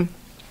where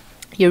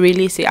you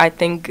really see, I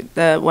think,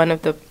 one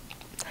of the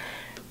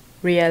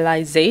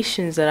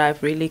realizations that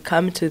I've really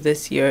come to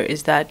this year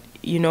is that,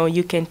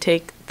 you can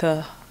take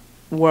the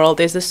world,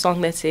 there's a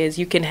song that says,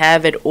 you can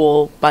have it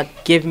all, but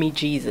give me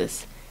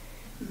Jesus.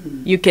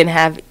 You can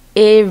have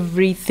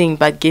everything,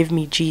 but give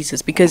me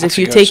Jesus. Because if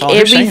you take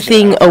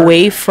everything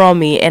away from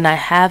me and I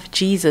have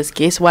Jesus,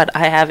 guess what?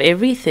 I have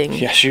everything.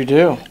 Yes, you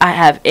do. I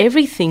have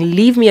everything.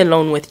 Leave me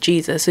alone with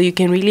Jesus. So you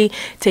can really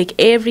take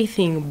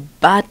everything,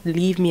 but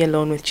leave me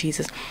alone with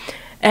Jesus.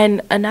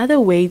 And another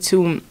way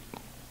to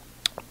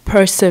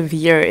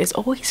persevere is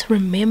always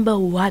remember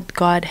what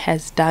God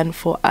has done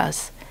for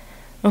us.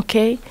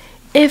 Okay?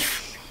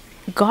 If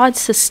God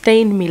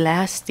sustained me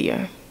last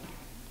year,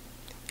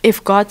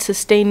 if God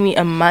sustained me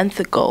a month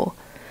ago,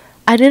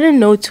 I didn't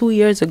know 2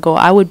 years ago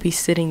I would be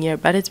sitting here,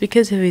 but it's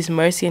because of His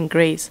mercy and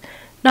grace.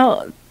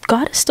 Now,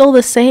 God is still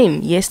the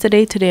same,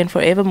 yesterday, today, and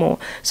forevermore.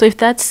 So if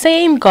that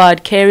same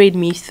God carried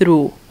me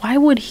through, why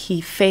would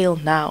He fail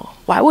now?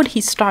 Why would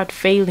He start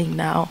failing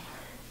now?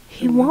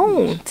 He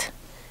won't.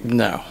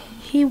 No.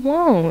 He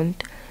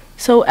won't.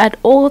 So at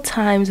all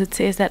times it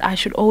says that I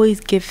should always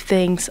give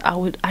thanks.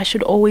 I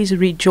should always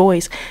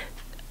rejoice.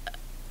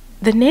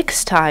 The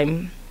next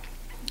time,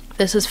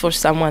 this is for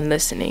someone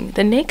listening,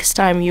 the next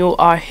time you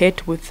are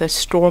hit with the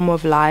storm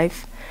of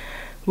life,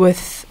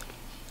 with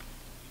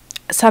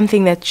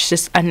something that's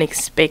just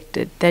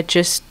unexpected, that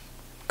just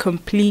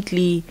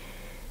completely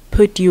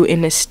put you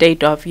in a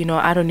state of,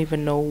 I don't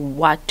even know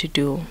what to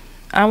do,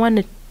 I want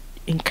to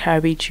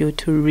encourage you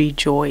to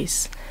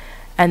rejoice.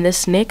 And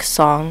this next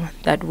song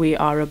that we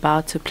are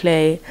about to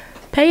play,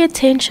 pay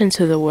attention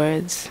to the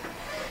words.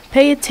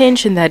 Pay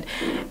attention that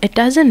it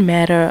doesn't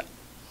matter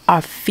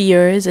our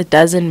fears, it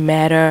doesn't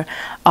matter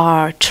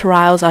our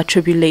trials, our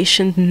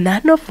tribulations.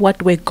 None of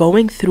what we're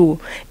going through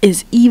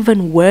is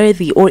even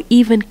worthy or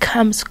even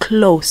comes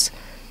close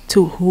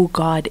to who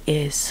God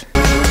is.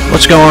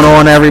 What's going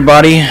on,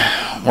 everybody?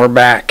 We're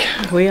back.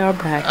 We are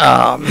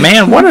back.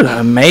 Man, what an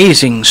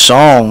amazing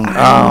song.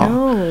 I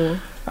know.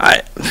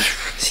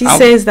 She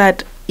says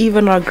that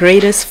even our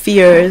greatest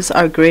fears,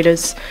 our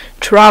greatest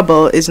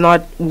trouble is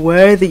not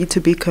worthy to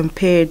be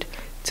compared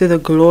to the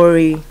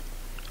glory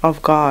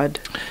of God.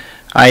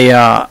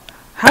 How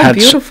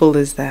beautiful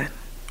is that?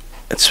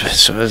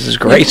 It's a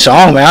great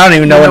song, man. I don't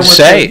even know what to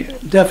say.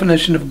 The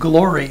definition of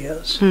glory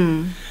is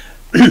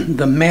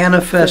the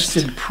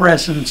manifested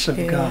presence of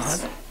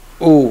God.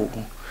 Ooh,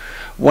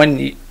 when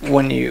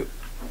you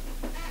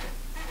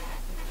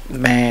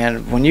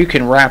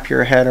can wrap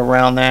your head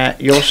around that,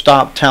 you'll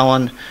stop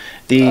telling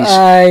these.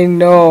 I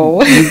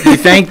know. you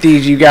think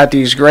you got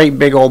these great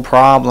big old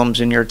problems,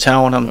 and you're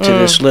telling them to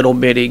this little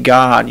bitty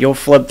God. You'll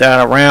flip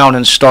that around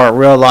and start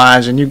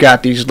realizing you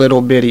got these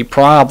little bitty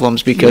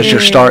problems because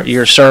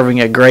you're serving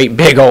a great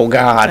big old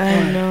God.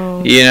 I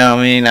know. You know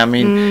what I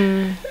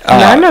mean?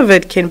 None of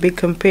it can be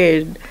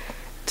compared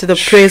to the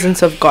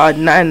presence of God.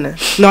 None.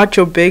 Not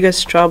your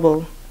biggest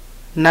trouble.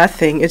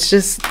 Nothing. It's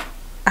just,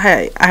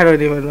 I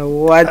don't even know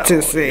what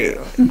to say.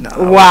 No,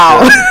 wow.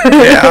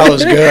 I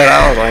was good.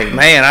 I was like,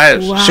 man,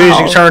 as soon as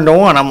you turned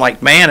on, I'm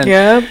like, man.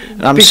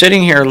 And I'm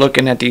sitting here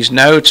looking at these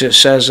notes. It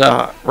says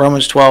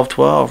Romans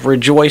 12:12,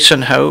 rejoice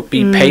in hope,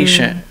 be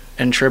patient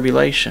in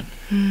tribulation.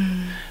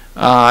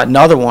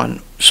 Another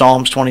one,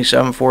 Psalms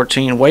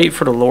 27:14, wait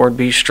for the Lord,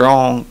 be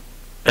strong,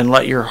 and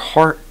let your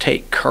heart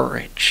take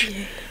courage.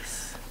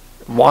 Yes.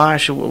 Why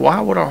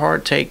would our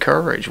heart take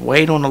courage?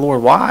 Wait on the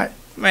Lord. Why?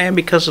 Man,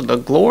 because of the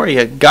glory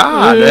of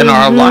God in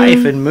our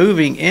life and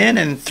moving in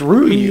and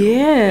through you.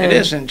 Yeah. It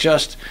isn't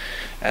just,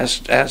 as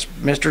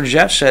Mr.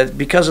 Jeff said,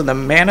 because of the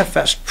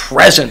manifest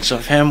presence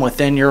of Him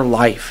within your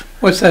life.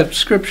 What's that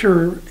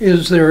scripture?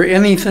 Is there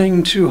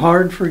anything too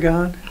hard for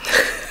God?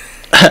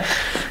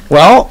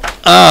 Well,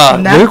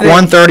 Luke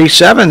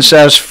 1:37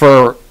 says,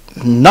 for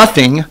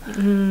nothing,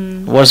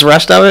 what's the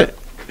rest of it?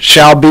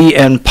 Shall be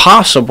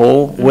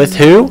impossible with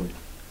who?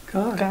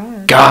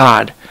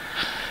 God.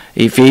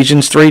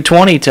 Ephesians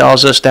 3:20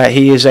 tells us that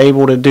He is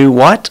able to do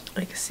what?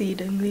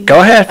 Exceedingly.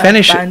 Go ahead,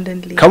 finish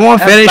abundantly, it. Come on,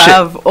 finish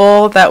above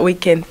all that we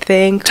can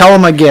think. Tell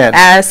them again.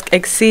 Ask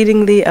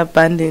exceedingly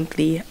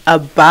abundantly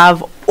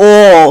above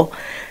all.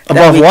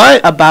 Above what?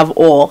 Above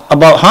all.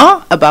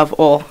 Above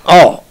all.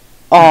 Oh.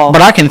 All.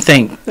 But I can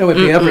think. That would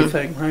be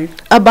everything, right?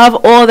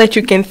 Above all that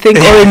you can think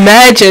or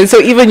imagine. So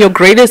even your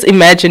greatest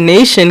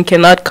imagination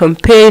cannot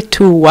compare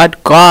to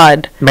what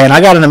God. Man, I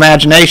got an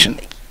imagination.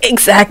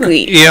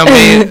 Exactly. You know what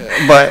I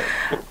mean? But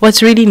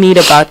what's really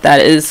neat about that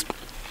is,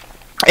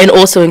 and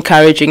also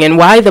encouraging, and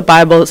why the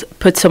Bible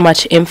puts so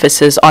much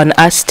emphasis on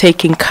us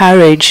taking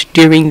courage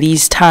during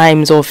these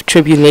times of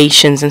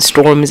tribulations and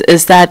storms,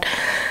 is that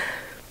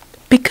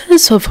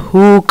because of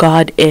who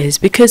God is,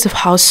 because of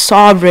how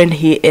sovereign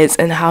He is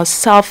and how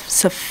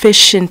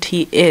self-sufficient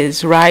He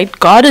is, right?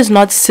 God is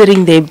not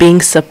sitting there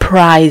being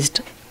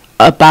surprised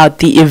about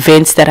the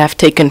events that have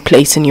taken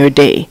place in your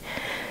day.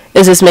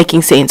 Is this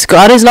making sense?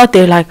 God is not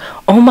there like,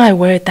 oh my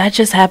word, that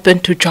just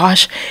happened to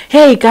Josh.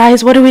 Hey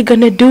guys, what are we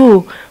going to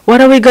do? What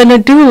are we going to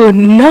do?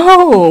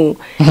 No.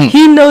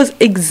 He knows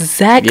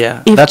exactly.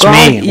 Yeah, that's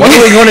me. What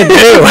are we going to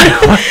do?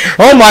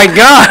 Oh my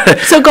God.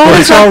 So God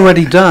it's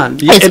already done.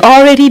 It's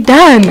already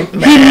done.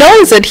 He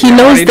knows it. He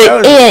knows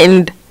the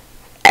end.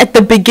 at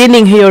the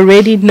beginning, he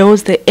already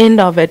knows the end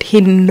of it.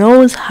 He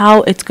knows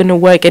how it's going to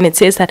work. And it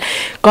says that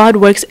God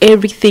works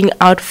everything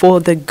out for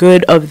the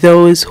good of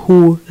those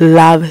who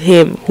love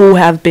him, who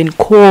have been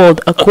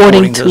called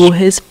according to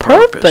his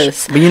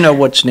purpose. But you know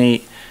what's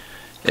neat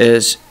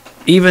is,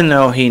 even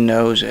though he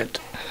knows it,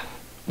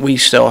 we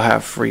still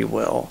have free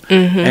will.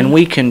 And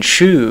we can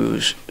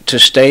choose to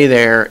stay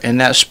there in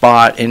that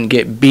spot and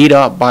get beat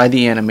up by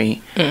the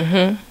enemy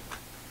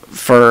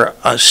for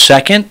a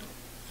second,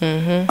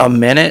 a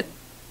minute,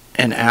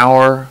 an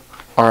hour,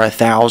 or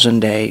 1,000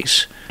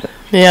 days.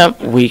 Yeah.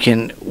 We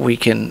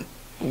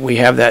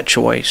have that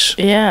choice.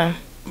 Yeah.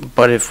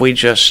 But if we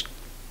just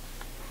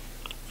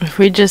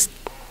rejoice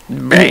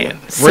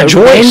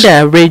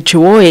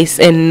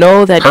and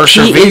know that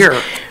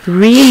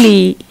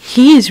he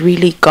is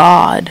really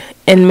God.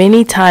 And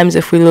many times,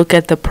 if we look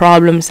at the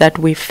problems that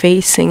we're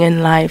facing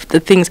in life, the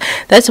things,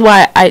 that's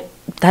why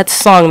that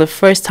song, the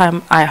first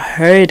time I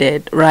heard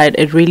it, right,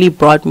 it really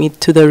brought me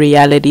to the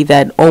reality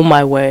that, oh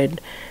my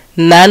word,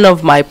 none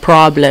of my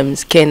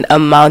problems can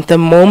amount. The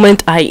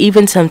moment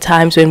even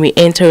sometimes when we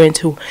enter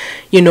into,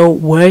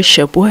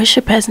 worship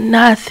has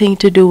nothing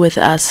to do with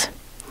us.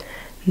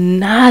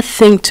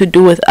 Nothing to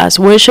do with us.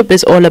 Worship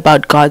is all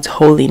about God's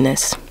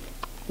holiness.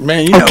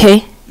 Man,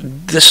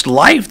 this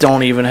life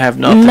don't even have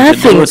nothing to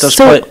do with us,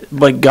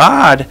 but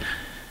God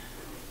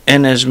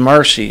and his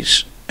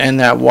mercies,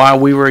 and that while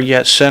we were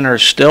yet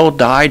sinners, still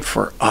died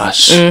for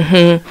us.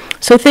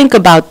 So think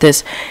about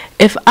this.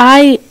 If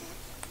I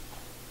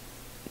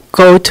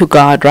go to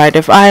God, right,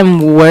 if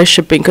I'm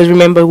worshiping, because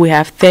remember, we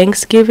have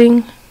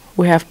thanksgiving,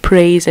 we have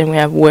praise, and we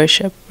have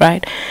worship,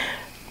 right?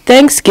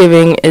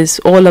 Thanksgiving is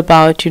all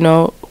about,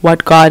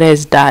 what God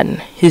has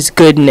done, his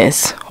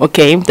goodness,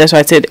 okay? That's why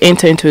I said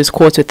enter into his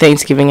courts with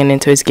thanksgiving and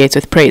into his gates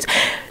with praise.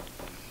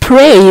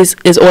 Praise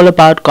is all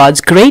about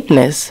God's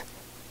greatness,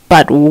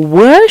 but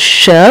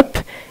worship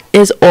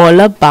is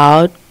all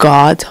about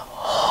God's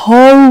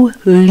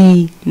holiness.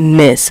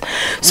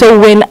 So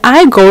when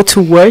I go to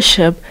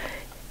worship,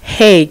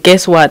 hey,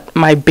 guess what?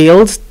 My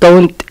bills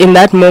don't, in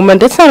that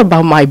moment, it's not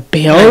about my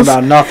bills. It's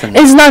not about nothing.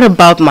 It's not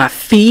about my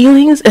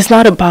feelings. It's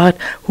not about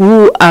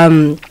who,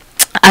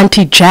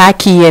 Auntie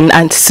Jackie and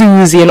Aunt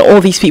Susie and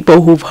all these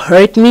people who've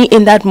hurt me.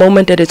 In that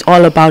moment, it is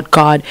all about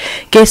God.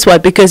 Guess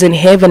what? Because in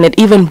heaven, it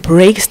even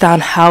breaks down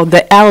how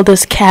the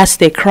elders cast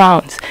their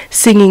crowns,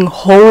 singing,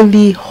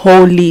 holy,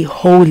 holy,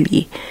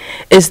 holy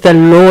is the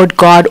Lord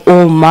God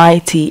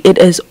Almighty. It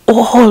is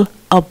all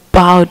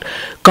about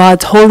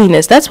God's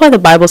holiness. That's why the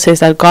Bible says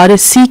that God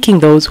is seeking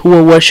those who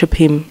will worship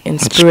him in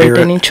spirit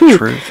and in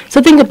truth.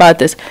 So think about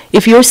this.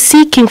 If you're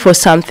seeking for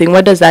something,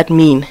 what does that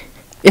mean?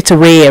 It's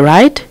rare,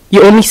 right?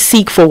 You only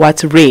seek for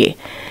what's rare.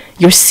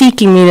 You're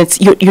seeking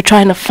means you're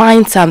trying to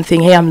find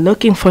something. Hey, I'm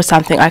looking for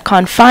something. I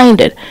can't find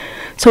it.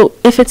 So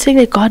if it's saying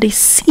that God is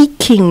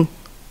seeking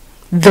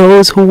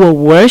those who will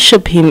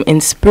worship him in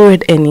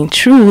spirit and in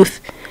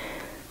truth,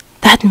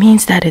 that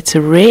means that it's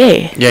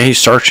rare. Yeah, he's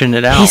searching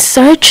it out. He's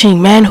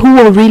searching, man, who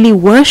will really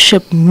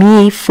worship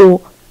me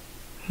for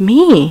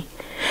me.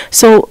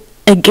 So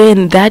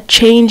again, that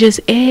changes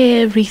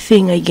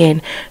everything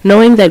again.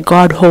 Knowing that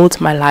God holds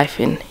my life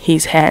in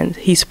his hands.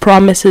 His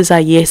promises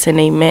are yes and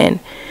amen.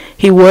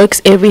 He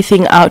works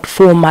everything out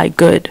for my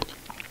good.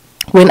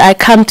 When I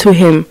come to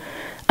him,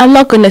 I'm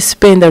not going to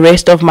spend the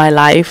rest of my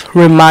life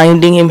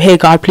reminding him, hey,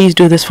 God, please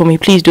do this for me.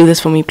 Please do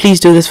this for me. Please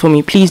do this for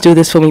me. Please do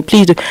this for me.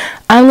 Please do.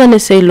 I'm going to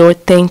say,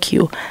 Lord, thank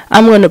you.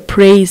 I'm going to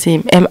praise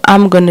him, and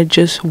I'm going to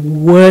just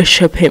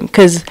worship him.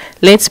 Because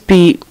let's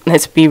be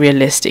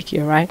realistic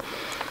here, right?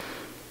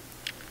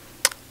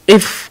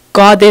 If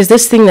God, there's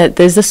this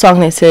song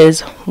that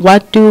says,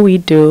 what do we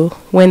do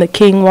when the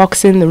king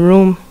walks in the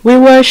room? We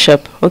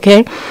worship,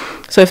 okay?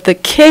 So if the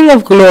King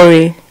of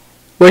Glory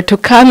were to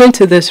come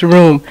into this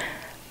room,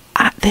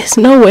 there's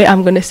no way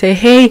I'm going to say,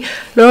 hey,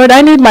 Lord,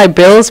 I need my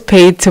bills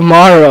paid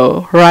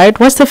tomorrow, right?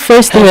 What's the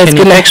first thing that's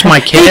going to happen?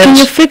 Hey, can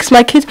you fix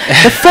my kids?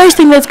 The first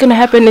thing that's going to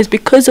happen is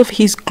because of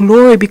his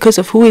glory, because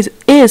of who he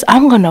is,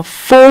 I'm going to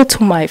fall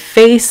to my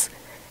face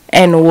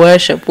and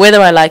worship,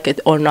 whether I like it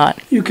or not.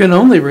 You can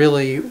only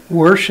really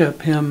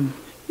worship him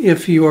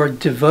if you are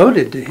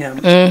devoted to him.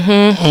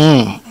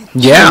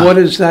 Yeah. So what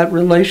is that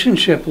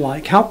relationship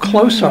like? How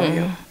close are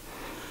you?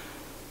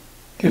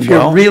 If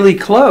you're really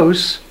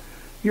close,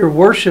 your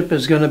worship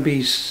is going to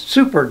be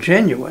super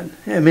genuine.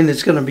 I mean,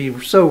 it's going to be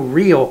so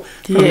real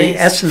from the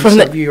essence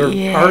of your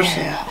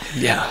person.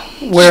 Yeah.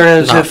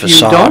 Whereas if you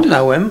don't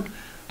know him,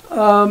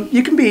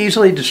 you can be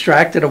easily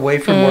distracted away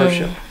from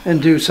worship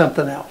and do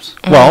something else.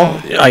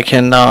 Well, I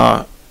can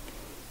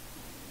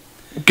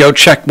go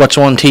check what's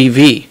on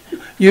TV.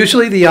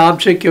 Usually the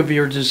object of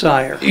your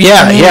desire.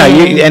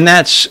 And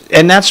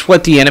that's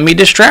what the enemy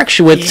distracts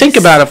you with. Yes. Think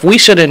about if we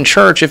sit in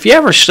church. If you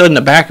ever stood in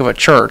the back of a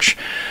church,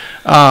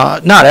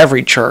 not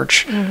every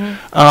church,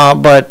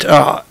 but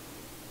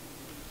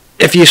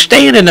if you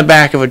stand in the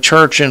back of a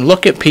church and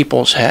look at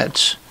people's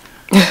heads,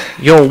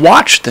 you'll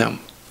watch them.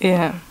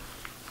 Yeah.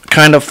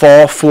 kind of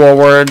fall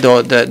forward.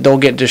 They'll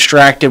get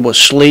distracted with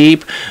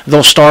sleep.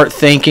 They'll start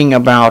thinking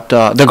about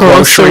the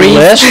grocery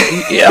list.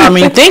 I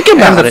mean, think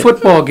about and the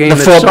football game. The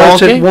football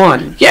game at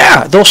 1.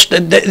 Yeah,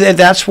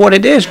 that's what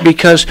it is,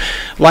 because,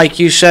 like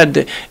you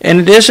said, and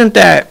it isn't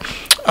that.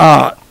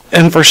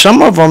 And for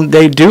some of them,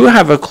 they do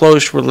have a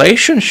close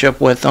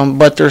relationship with them,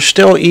 but they're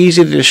still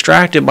easily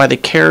distracted by the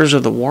cares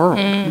of the world.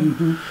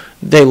 Mm-hmm.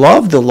 They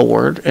love the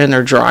Lord, and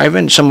they're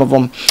driving. Some of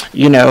them,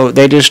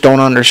 they just don't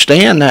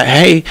understand that,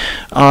 hey,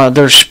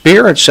 there's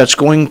spirits that's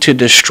going to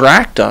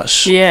distract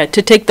us. Yeah,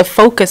 to take the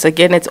focus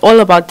again. It's all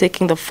about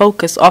taking the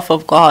focus off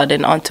of God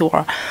and onto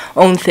our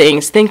own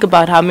things. Think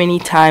about how many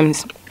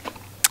times,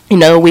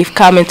 we've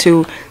come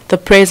into the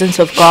presence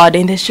of God,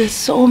 and there's just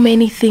so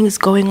many things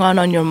going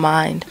on your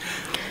mind.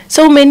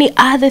 So many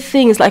other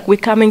things, like we're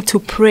coming to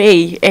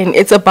pray, and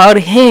it's about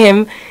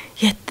Him,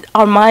 yet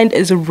our mind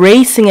is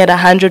racing at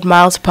 100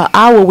 miles per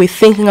hour. We're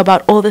thinking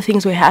about all the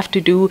things we have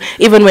to do.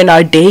 Even when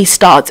our day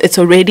starts, it's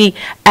already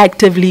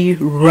actively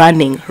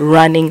running.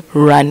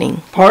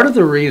 Part of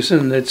the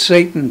reason that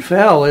Satan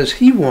fell is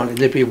he wanted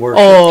to be worshipped.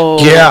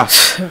 Oh, yeah.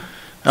 Say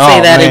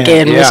that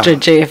again, yeah. Mr.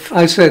 Jeff.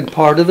 I said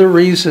part of the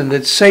reason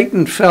that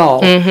Satan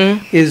fell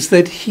is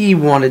that he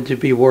wanted to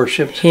be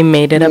worshipped. He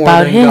made it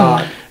about him.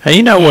 God. And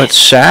you know what's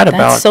sad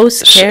about? That's so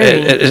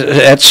scary.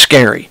 That's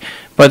scary.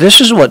 But this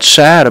is what's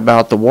sad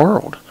about the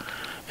world,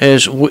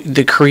 is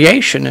the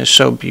creation is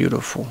so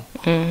beautiful,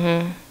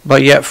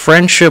 but yet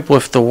friendship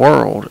with the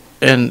world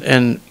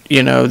and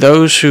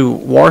those who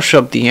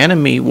worship the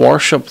enemy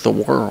worship the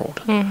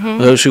world.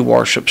 Those who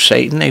worship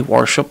Satan, they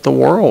worship the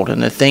world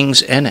and the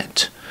things in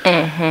it.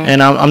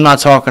 And I'm not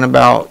talking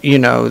about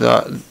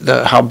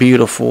the how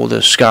beautiful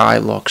the sky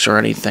looks or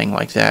anything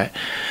like that,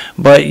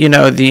 but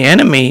the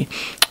enemy.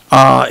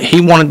 He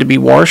wanted to be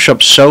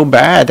worshipped so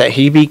bad that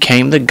he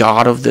became the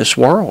god of this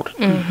world.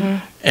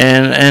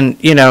 And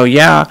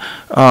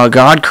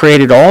God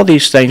created all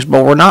these things,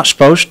 but we're not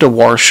supposed to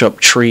worship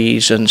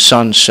trees and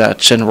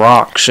sunsets and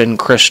rocks and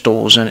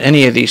crystals and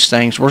any of these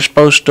things. We're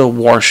supposed to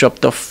worship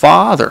the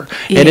Father.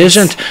 Yes. It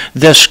isn't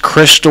this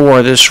crystal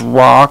or this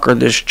rock or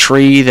this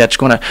tree that's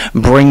going to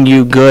bring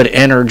you good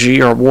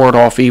energy or ward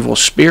off evil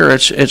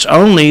spirits. It's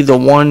only the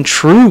one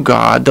true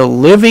God, the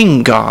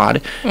living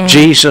God,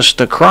 Jesus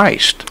the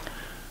Christ.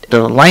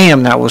 The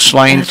Lamb that was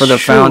slain for the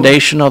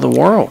foundation of the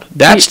world.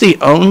 That's the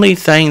only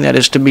thing that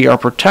is to be our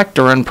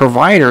protector and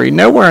provider.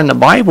 Nowhere in the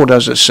Bible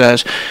does it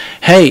says,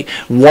 hey,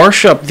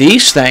 worship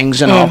these things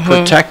and I'll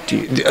protect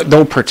you.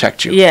 They'll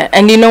protect you. Yeah,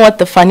 and you know what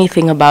the funny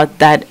thing about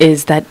that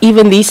is that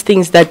even these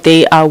things that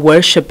they are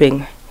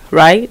worshiping,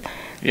 right?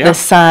 Yeah. The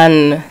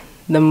sun,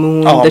 the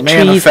moon, the trees.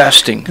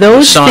 Manifesting.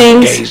 Those sun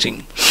things.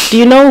 Gazing. Do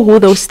you know who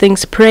those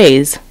things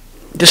praise?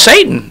 The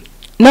Satan.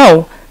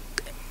 No.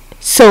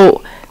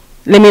 So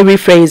let me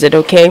rephrase it,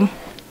 okay?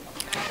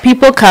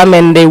 People come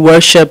and they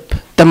worship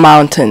the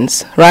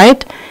mountains,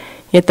 right?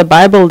 Yet the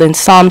Bible in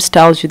Psalms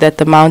tells you that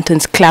the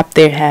mountains clap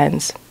their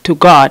hands to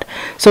God.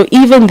 So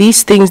even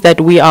these things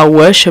that we are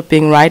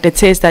worshiping, right? It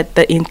says that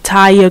the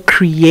entire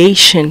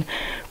creation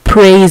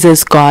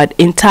praises God.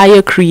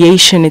 Entire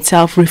creation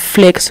itself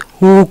reflects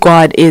who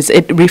God is.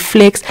 It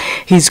reflects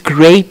His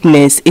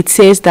greatness. It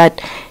says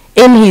that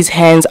in His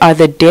hands are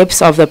the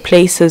depths of the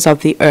places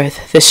of the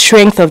earth. The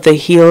strength of the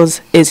hills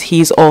is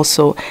His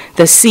also.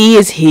 The sea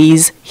is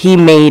His, He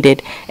made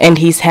it, and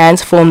His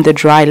hands formed the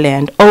dry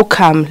land. Oh,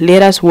 come,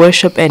 let us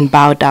worship and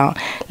bow down.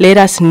 Let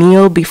us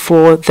kneel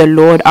before the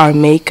Lord our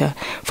Maker.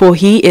 For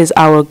He is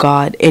our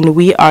God, and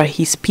we are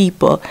His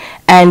people,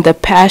 and the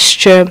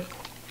pasture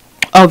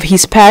of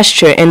His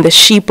pasture, and the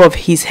sheep of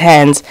His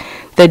hands.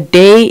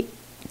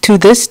 To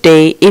this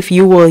day, if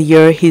you will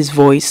hear His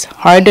voice,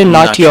 harden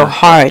not your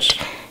heart,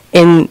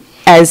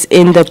 as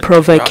in the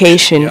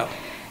provocation,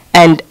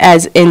 and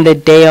as in the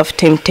day of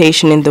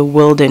temptation in the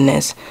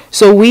wilderness.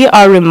 So we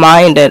are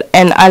reminded,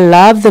 and I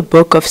love the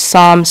book of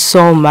Psalms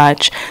so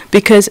much,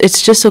 because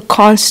it's just a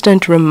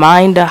constant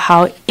reminder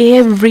how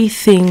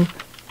everything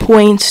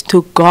points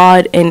to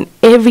God, and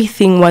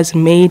everything was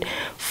made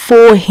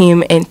for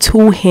Him and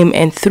to Him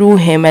and through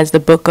Him, as the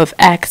book of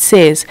Acts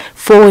says,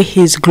 for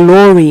His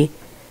glory.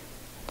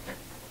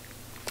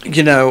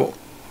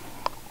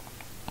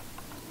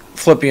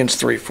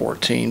 Philippians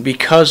 3:14,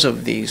 because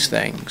of these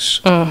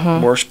things,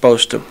 we're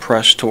supposed to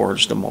press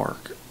towards the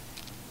mark,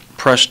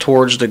 press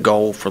towards the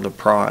goal for the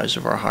prize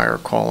of our higher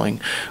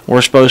calling.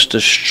 We're supposed to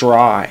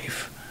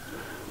strive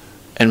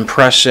and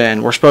press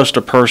in. We're supposed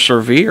to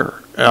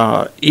persevere,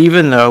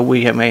 even though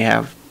we may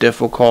have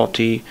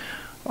difficulty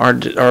or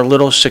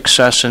little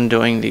success in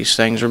doing these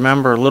things.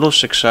 Remember, little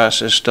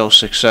success is still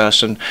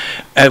success, and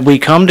we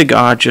come to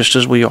God just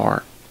as we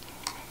are.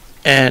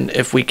 And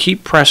if we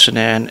keep pressing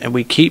in and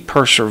we keep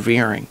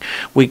persevering,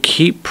 we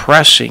keep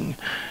pressing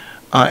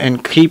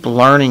and keep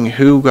learning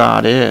who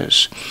God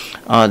is,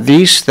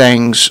 these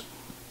things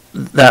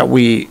that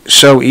we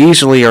so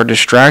easily are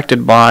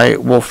distracted by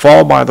will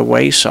fall by the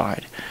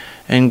wayside.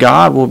 And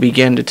God will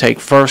begin to take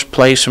first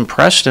place and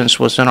precedence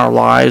within our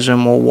lives,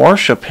 and we'll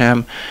worship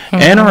Him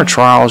in our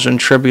trials and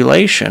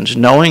tribulations,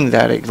 knowing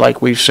that,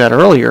 like we've said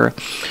earlier,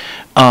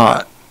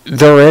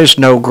 there is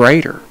no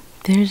greater.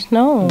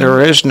 There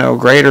is no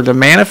greater. The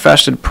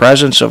manifested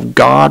presence of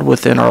God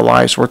within our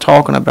lives. We're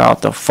talking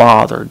about the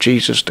Father,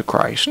 Jesus the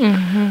Christ,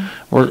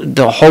 or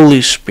the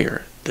Holy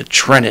Spirit, the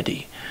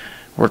Trinity.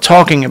 We're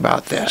talking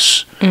about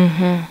this.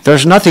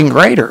 There's nothing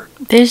greater.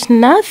 There's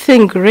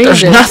nothing greater.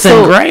 There's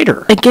nothing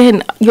greater.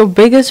 Again, your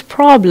biggest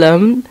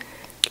problem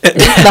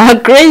is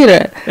not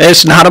greater.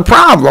 It's not a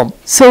problem.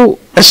 So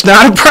it's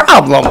not a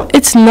problem.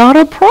 It's not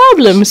a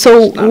problem.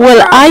 So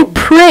will I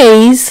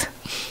praise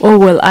or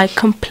will I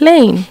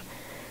complain?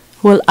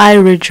 Will I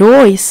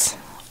rejoice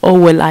or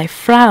will I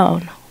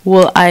frown?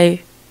 Will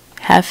I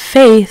have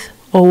faith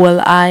or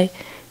will I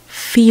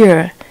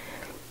fear?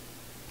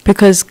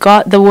 Because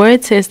God, the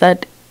word says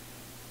that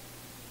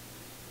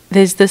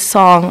there's this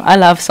song, I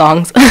love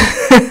songs.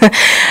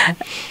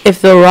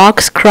 If the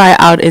rocks cry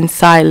out in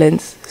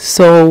silence,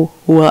 so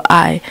will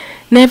I.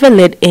 Never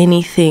let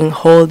anything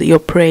hold your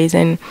praise.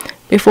 And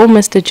before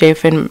Mr.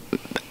 Jeff and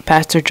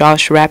Pastor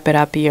Josh wrap it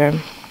up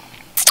here,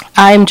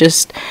 I'm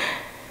just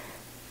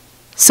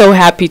so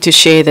happy to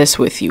share this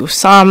with you.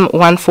 Psalm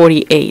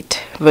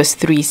 148 verse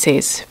 3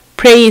 says,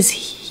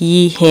 "Praise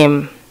ye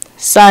him,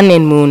 sun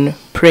and moon,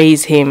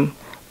 praise him,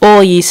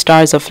 all ye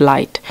stars of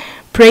light.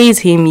 Praise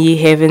him, ye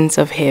heavens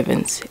of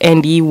heavens,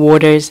 and ye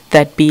waters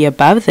that be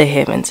above the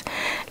heavens.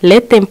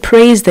 Let them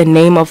praise the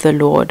name of the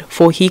Lord,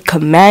 for he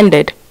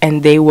commanded,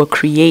 and they were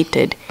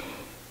created.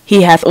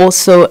 He hath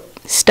also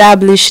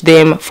established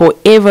them for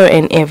ever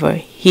and ever.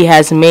 He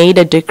has made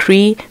a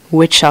decree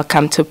which shall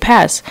come to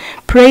pass.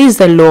 Praise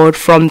the Lord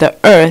from the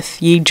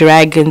earth, ye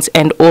dragons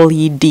and all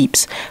ye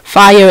deeps,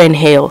 fire and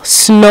hail,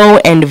 snow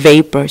and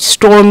vapor,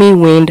 stormy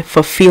wind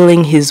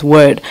fulfilling his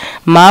word,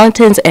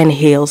 mountains and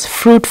hills,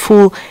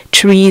 fruitful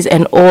trees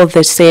and all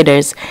the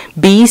cedars,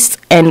 beasts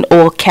and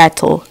all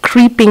cattle,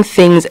 creeping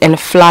things and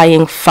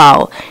flying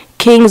fowl,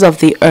 kings of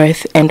the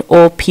earth and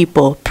all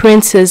people,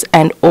 princes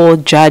and all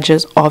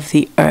judges of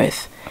the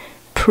earth.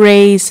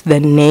 Praise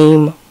the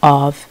name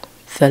of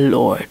the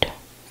Lord."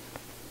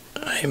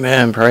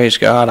 Amen. Praise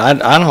God.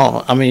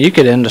 I mean, you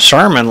could end a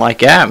sermon like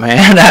that,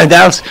 man.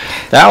 that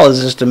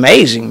was just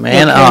amazing,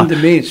 man. It came to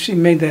me. She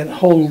made that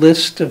whole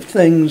list of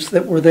things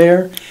that were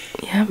there.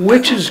 Yep.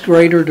 Which is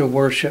greater to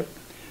worship?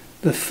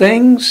 The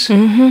things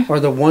or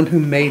the one who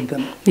made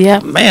them? Yeah.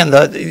 Man,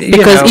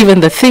 because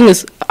even the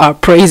things are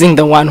praising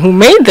the one who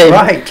made them.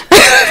 Right.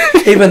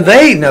 Even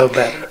they know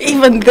better.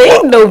 Even they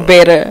know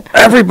better.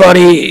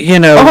 Everybody,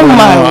 Oh,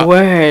 my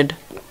word.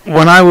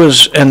 When I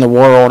was in the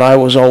world, I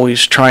was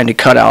always trying to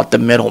cut out the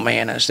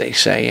middleman, as they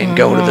say, and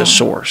go to the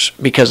source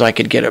because I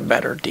could get a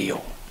better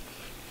deal.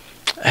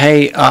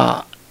 Hey,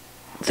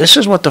 this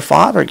is what the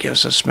Father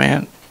gives us,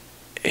 man.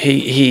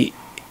 He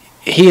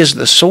is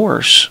the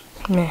source,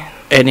 man,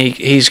 and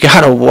he's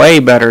got a way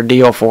better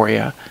deal for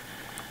you.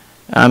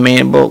 I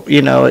mean, but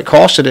it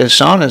costed his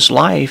son his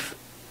life,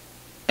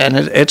 and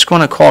it's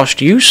going to cost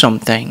you some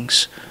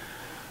things,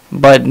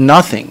 but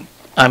nothing.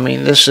 I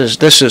mean, this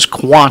is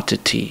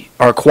quantity,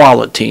 or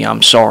quality,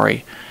 I'm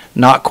sorry,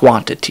 not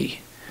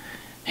quantity.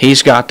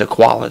 He's got the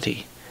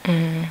quality.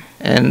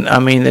 And, I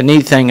mean, the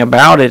neat thing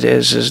about it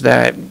is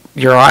that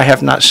your eye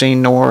hath not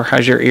seen, nor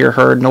has your ear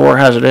heard, nor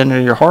has it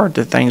entered your heart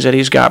the things that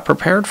he's got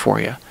prepared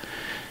for you.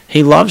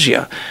 He loves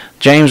you.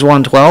 James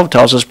 1:12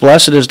 tells us,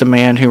 "Blessed is the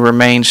man who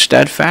remains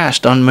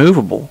steadfast,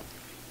 unmovable,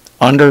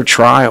 under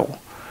trial.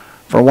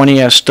 For when he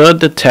has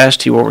stood the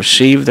test, he will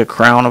receive the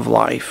crown of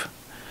life."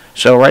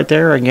 So right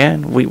there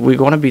again, we're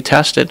going to be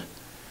tested,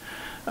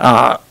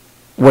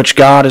 which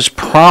God has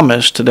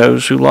promised to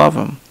those who love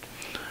him.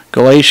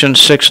 Galatians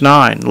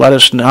 6:9, "Let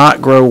us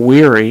not grow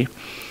weary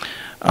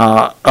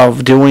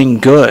of doing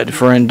good,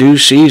 for in due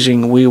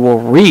season we will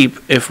reap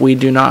if we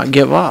do not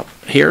give up."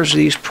 Here's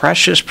these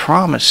precious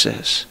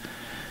promises,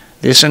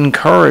 this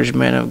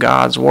encouragement of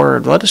God's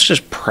word. Let us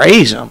just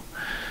praise him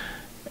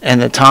in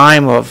the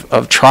time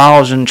of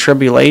trials and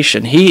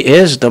tribulation. He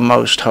is the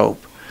most hope.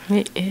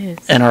 It is.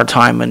 In our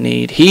time of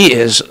need. He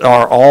is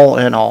our all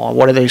in all.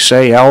 What do they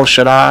say? El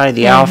Shaddai,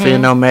 the Alpha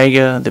and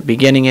Omega, the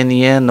beginning and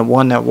the end, the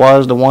one that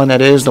was, the one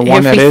that is, the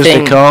one that is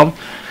to come.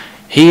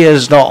 He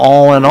is the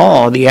all in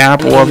all, the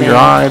apple of your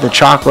eye, the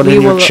chocolate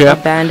in your chip. We will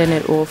abandon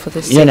it all for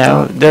the sake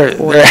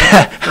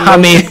I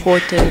mean,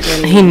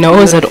 he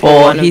knows it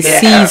all. He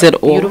sees it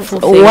all.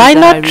 Why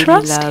not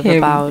trust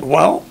him?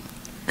 Well,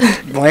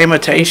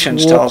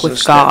 Lamentations tells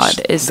us God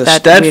this. The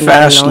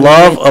steadfast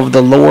love of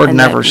the Lord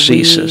never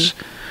ceases.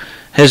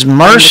 His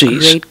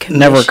mercies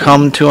never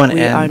come to an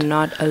end.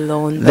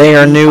 They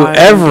are new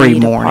every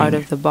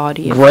morning.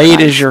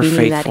 Great is your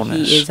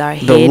faithfulness.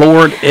 The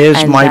Lord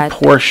is my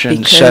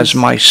portion, says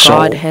my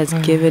soul.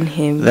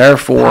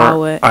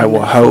 Therefore, I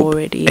will hope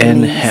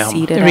in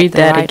him. Read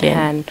that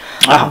again.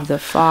 Of the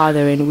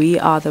Father, and we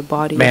are the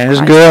body. Man, it's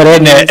good,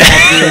 isn't it?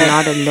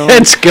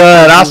 It's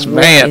good.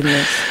 Man.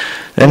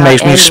 It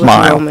makes me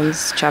smile.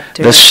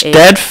 The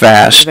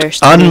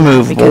steadfast,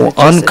 unmovable,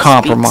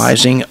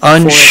 uncompromising,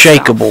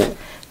 unshakable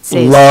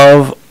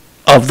love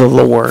of the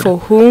Lord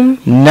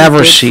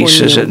never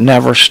ceases. It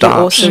never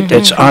stops.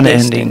 It's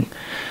unending.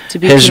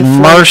 His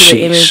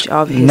mercies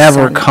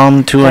never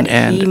come to an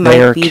end.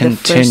 They are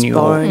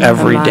continual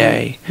every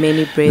day.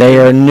 They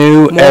are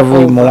new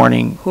every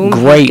morning.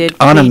 Great,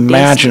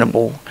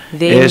 unimaginable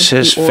is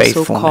His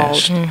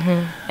faithfulness.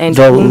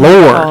 The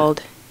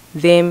Lord,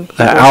 the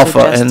Alpha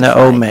and the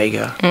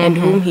Omega, and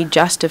whom He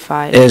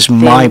justified, is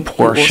my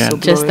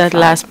portion. Just that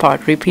last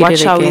part, repeat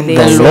it again.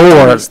 The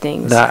Lord,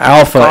 the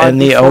Alpha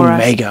and the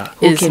Omega,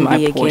 is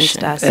my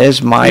portion.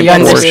 Is my portion. You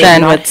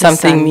understand what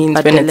something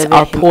means when it's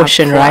our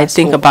portion, right?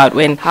 Think about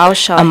when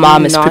a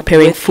mom is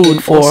preparing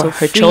food for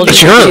her children.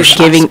 She's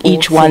giving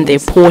each one their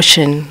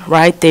portion,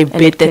 right? Their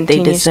bit that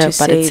they deserve.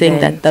 But it's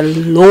saying that the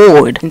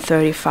Lord in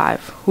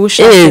 35, who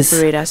shall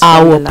separate us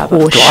our from the love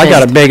portion. I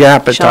got a big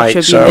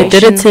appetite, so. It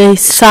didn't say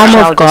some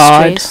of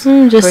God, just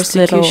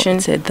persecution,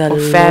 little, or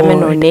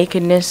famine, or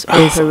nakedness,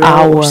 or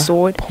peril, or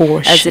sword,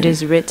 as it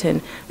is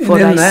written, for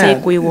thy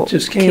sake we were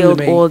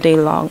killed all day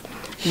long.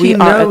 We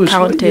are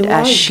accounted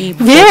as sheep.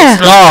 Yeah.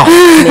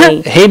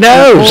 Oh, He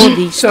knows. All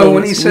these So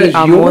when He things, says we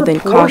are your more than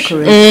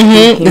portion,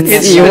 conquerors.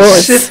 it's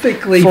yours.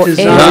 specifically For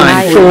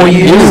designed for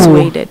you.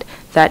 persuaded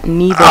that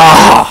neither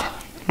death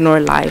nor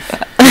life,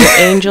 nor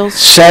angels,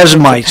 Says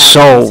nor my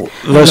soul,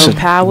 principalities, listen, nor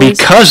powers,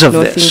 because of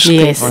nor this.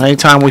 things present,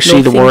 Anytime we see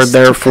nor the word things to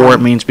therefore, it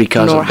come, means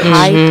because nor of this.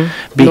 height, nor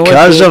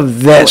Because depth,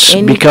 of this, nor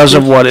any because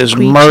of what His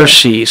creature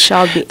mercies,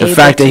 shall be the able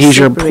fact that to He's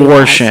your separate us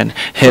portion,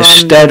 His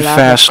from the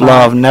steadfast love of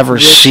God, love never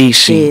which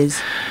ceasing.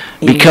 is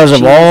in Because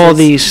of all Jesus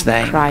these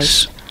things,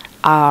 Christ,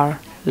 our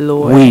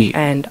Lord we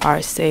and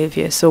our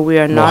Savior. So we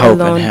are will not hope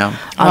in alone Him.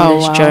 on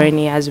this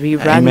journey as we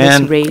run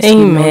Amen. this race. Amen.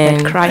 We know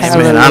that Christ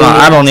Amen. is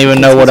I don't even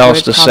know what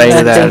else to His say to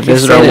word that.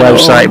 promises Visit our that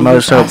website, He will leave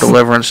us,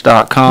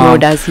 MostHopeDeliverance.com. nor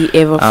does He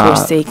ever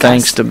forsake us.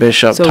 Thanks to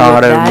Bishop So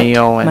Todd with that,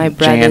 O'Neill my and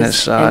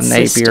brothers Janice and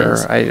Napier.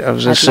 sisters, I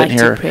was just I'd like sitting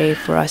to here pray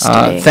for us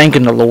today.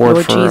 thanking the Lord,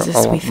 Lord for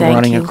Jesus, we thank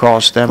running you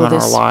across them for in our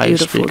this lives,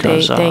 beautiful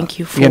because day. Thank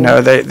you for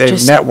they've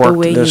just the networked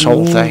way this you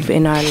whole move thing.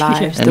 in our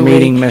lives, And the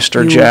meeting way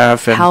Mr. you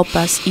Jeff and help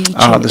us each and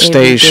the every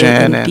station day.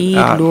 and Indeed,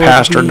 Lord,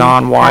 Pastor we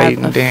Don White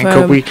have and Dan a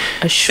Cook. firm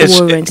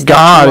assurance that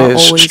God you are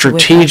is always with us. I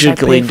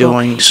strategically pray for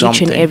doing each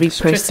something. and every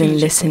person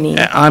listening.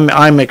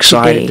 I'm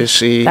excited today, to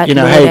see. that, Hey,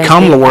 Lord,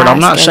 come, as they Lord. I'm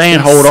ask, not as saying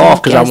they hold off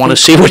seek, because I as want to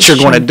they see what you're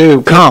going to do.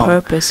 their Come,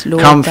 purpose,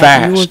 Lord, come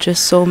that you will fast.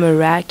 just so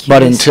miraculously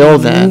But until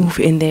then, move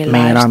in their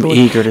man, lives, I'm Lord,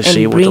 eager to and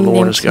see what the bring Lord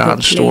them has to got the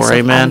in store. place of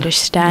Amen.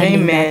 understanding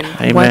Amen.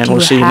 that Amen. what We'll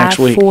you see you have next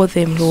week. for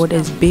them, Lord,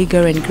 is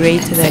bigger and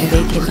greater than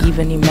they can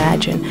even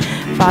imagine.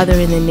 Father,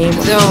 in the name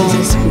of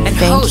Jesus, we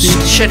thank you.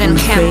 We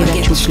pray that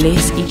you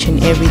bless each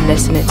and every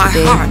listener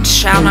today. In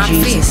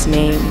Jesus'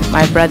 name,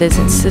 my brothers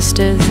and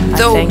sisters, I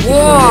thank you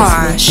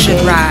for listening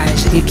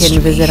today. You can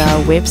visit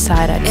our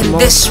website at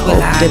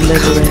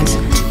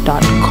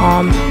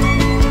MostHopeDeliverance.com.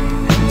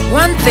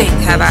 One thing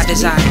have I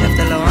desired of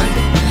the Lord,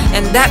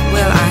 and that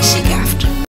will I seek after,